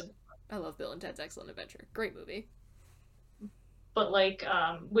you should. I love Bill and Ted's Excellent Adventure. Great movie. But, like,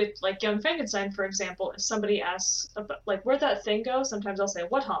 with, like, Young Frankenstein, for example, if somebody asks, about, like, where'd that thing go? Sometimes I'll say,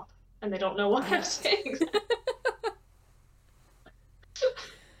 what hump? And they don't know what I'm saying.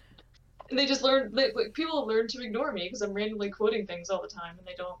 And they just learn, like, people learn to ignore me because I'm randomly quoting things all the time, and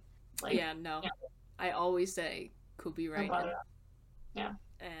they don't, like... Yeah, no. Yeah. I always say, could be right. Yeah.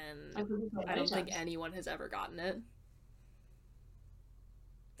 And I don't think anyone has ever gotten it.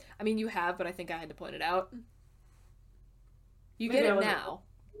 I mean, you have, but I think I had to point it out. You get it now,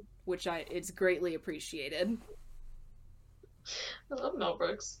 which it's greatly appreciated. I love Mel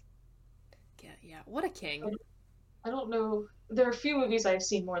Brooks. Yeah, what a king. I don't know. There are a few movies I've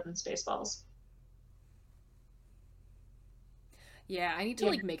seen more than Spaceballs. Yeah, I need to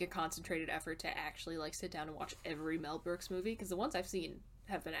like make a concentrated effort to actually like sit down and watch every Mel Brooks movie, because the ones I've seen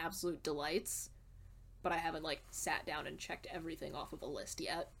have been absolute delights, but I haven't like sat down and checked everything off of a list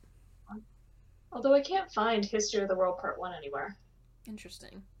yet. Although I can't find History of the World Part 1 anywhere.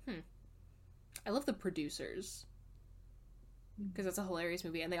 Interesting. I love The Producers, because it's a hilarious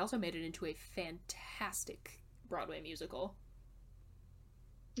movie, and they also made it into a fantastic Broadway musical.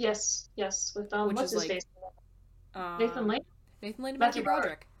 Yes, with what's his face? Nathan Lane? Nathan Lane and Matthew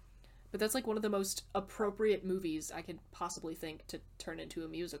Broderick. But that's like one of the most appropriate movies I could possibly think to turn into a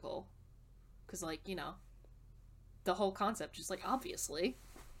musical. Because, like, you know, the whole concept, just like, obviously.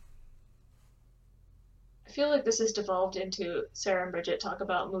 I feel like this has devolved into Sarah and Bridget talk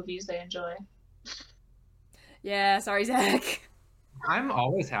about movies they enjoy. Yeah, sorry, Zach. I'm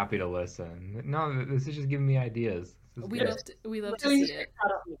always happy to listen. No, this is just giving me ideas. We love to see it.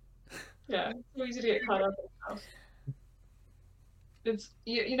 Yeah, it's so easy to get caught up in stuff. It's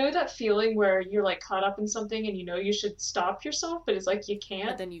you know that feeling where you're like caught up in something and you know you should stop yourself, but it's like you can't.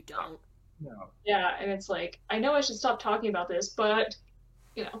 But then you don't. No. Yeah, and it's like, I know I should stop talking about this, but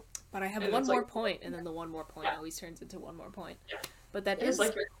you know. But I have one more point, and then the one more point always turns into one more point. Yeah. But that is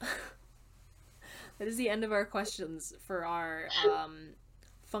like that is the end of our questions for our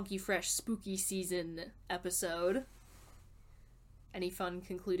funky fresh spooky season episode. Any fun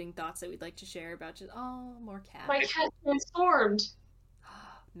concluding thoughts that we'd like to share about just more cats? My cat transformed.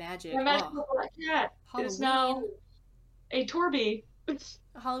 Magic. My magical black cat is now a Torby.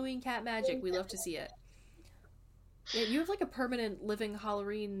 Halloween cat magic. We love to see it. Yeah, you have like a permanent living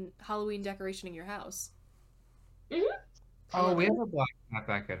Halloween decoration in your house. Mm-hmm. Oh, we have a black cat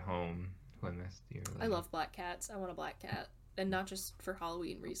back at home who I missed dearly. I love black cats. I want a black cat, and not just for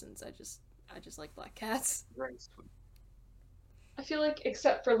Halloween reasons. I just like black cats. Very sweet. I feel like,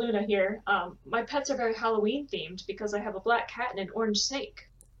 except for Luna here, my pets are very Halloween themed because I have a black cat and an orange snake.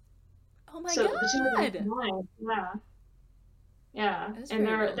 Oh my god! The two of them combined, yeah, and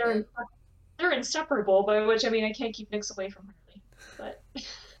they're inseparable. By which I mean I can't keep Nyx away from her, but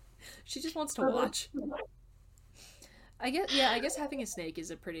she just wants to watch. I guess having a snake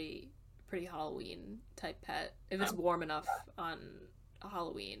is a pretty Halloween type pet. If it's warm enough on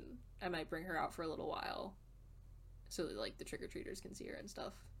Halloween, I might bring her out for a little while, so that like the trick or treaters can see her and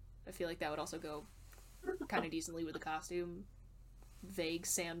stuff. I feel like that would also go kind of decently with the costume. Vague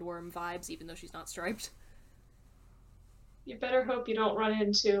sandworm vibes, even though she's not striped. You better hope you don't run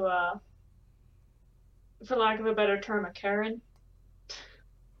into, for lack of a better term, a Karen.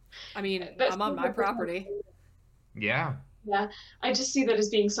 I mean, I'm on my property. Yeah. Yeah, I just see that as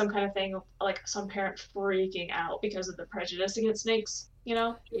being some kind of thing, like some parent freaking out because of the prejudice against snakes, you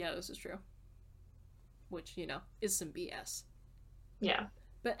know? Yeah, this is true. Which, you know, is some BS. Yeah.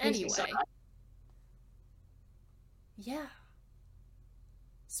 But anyway. Yeah.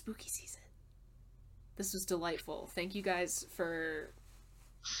 Spooky season. This was delightful. Thank you guys for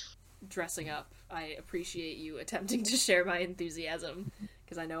dressing up. I appreciate you attempting to share my enthusiasm,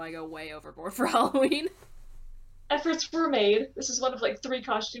 because I know I go way overboard for Halloween. Efforts were made. This is one of like 3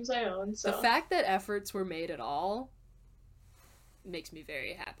 costumes I own, so. The fact that efforts were made at all makes me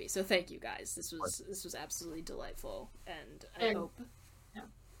very happy. So thank you guys. This was absolutely delightful, and I hope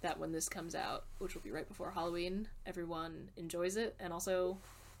that when this comes out, which will be right before Halloween, everyone enjoys it and also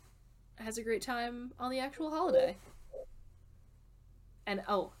has a great time on the actual holiday. And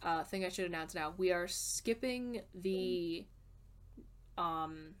thing I should announce now, we are skipping the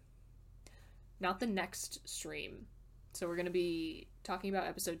not the next stream. So we're going to be talking about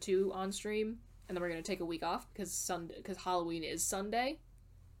episode 2 on stream, and then we're going to take a week off because Halloween is Sunday,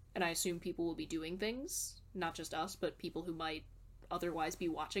 and I assume people will be doing things, not just us, but people who might otherwise be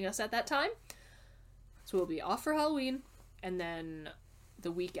watching us at that time. So we'll be off for Halloween, and then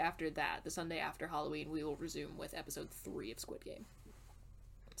the week after that, the Sunday after Halloween, we will resume with episode 3 of Squid Game.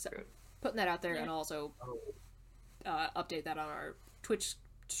 So putting that out there, and also update that on our Twitch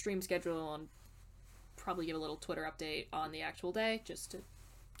stream schedule, and probably give a little Twitter update on the actual day, just to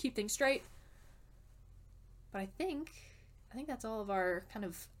keep things straight. But I think that's all of our kind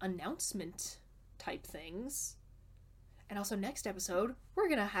of announcement type things. And also next episode, we're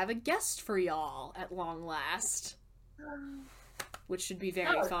gonna have a guest for y'all at long last, which should be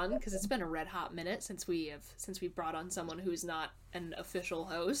very fun because it's been a red hot minute since we brought on someone who's not an official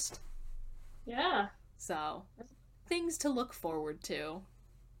host. Yeah. So things to look forward to.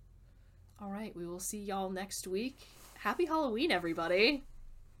 All right, we will see y'all next week. Happy Halloween, everybody.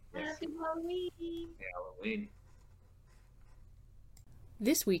 Happy Halloween. Happy Halloween.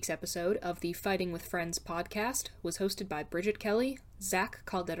 This week's episode of the Fighting with Friends podcast was hosted by Bridget Kelly, Zach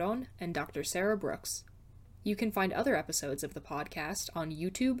Calderon, and Dr. Sarah Brooks. You can find other episodes of the podcast on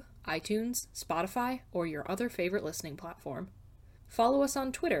YouTube, iTunes, Spotify, or your other favorite listening platform. Follow us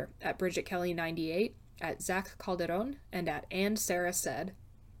on Twitter at BridgetKelly98, at Zach Calderon, and at AndSarahSaid.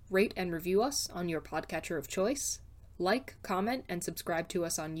 Rate and review us on your podcatcher of choice. Like, comment, and subscribe to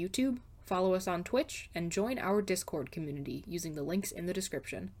us on YouTube. Follow us on Twitch, and join our Discord community using the links in the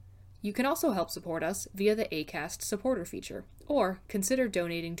description. You can also help support us via the Acast supporter feature, or consider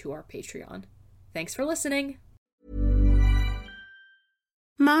donating to our Patreon. Thanks for listening!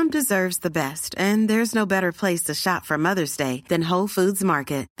 Mom deserves the best, and there's no better place to shop for Mother's Day than Whole Foods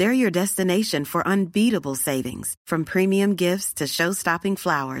Market. They're your destination for unbeatable savings, from premium gifts to show-stopping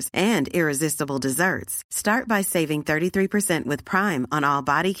flowers and irresistible desserts. Start by saving 33% with Prime on all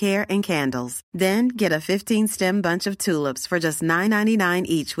body care and candles. Then get a 15-stem bunch of tulips for just $9.99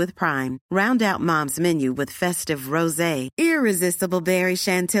 each with Prime. Round out Mom's menu with festive rosé, irresistible berry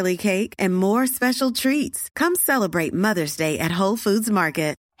chantilly cake, and more special treats. Come celebrate Mother's Day at Whole Foods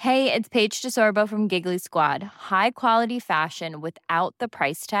Market. Hey, it's Paige DeSorbo from Giggly Squad. High quality fashion without the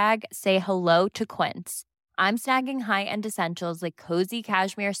price tag. Say hello to Quince. I'm snagging high-end essentials like cozy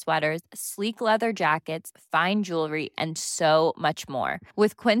cashmere sweaters, sleek leather jackets, fine jewelry, and so much more.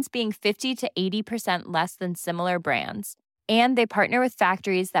 With Quince being 50 to 80% less than similar brands. And they partner with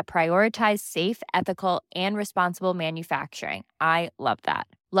factories that prioritize safe, ethical, and responsible manufacturing. I love that.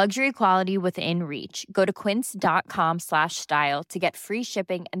 Luxury quality within reach. Go to quince.com/style to get free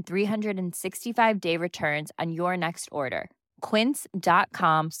shipping and 365-day returns on your next order.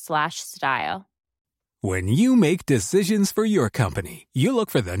 Quince.com/style. When you make decisions for your company, you look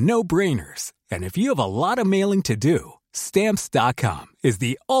for the no-brainers. And if you have a lot of mailing to do, Stamps.com is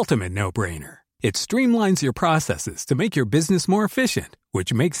the ultimate no-brainer. It streamlines your processes to make your business more efficient,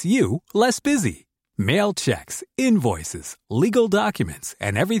 which makes you less busy. Mail checks, invoices, legal documents,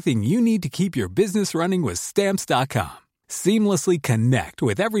 and everything you need to keep your business running with Stamps.com. Seamlessly connect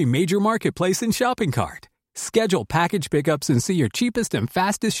with every major marketplace and shopping cart. Schedule package pickups and see your cheapest and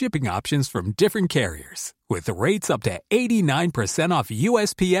fastest shipping options from different carriers. With rates up to 89% off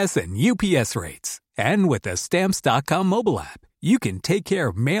USPS and UPS rates. And with the Stamps.com mobile app, you can take care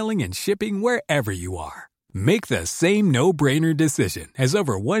of mailing and shipping wherever you are. Make the same no-brainer decision as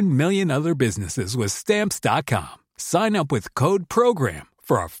over 1 million other businesses with Stamps.com. Sign up with code PROGRAM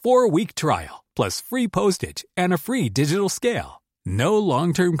for a 4-week trial, plus free postage and a free digital scale. No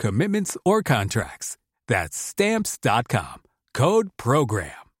long-term commitments or contracts. That's Stamps.com. Code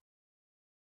PROGRAM.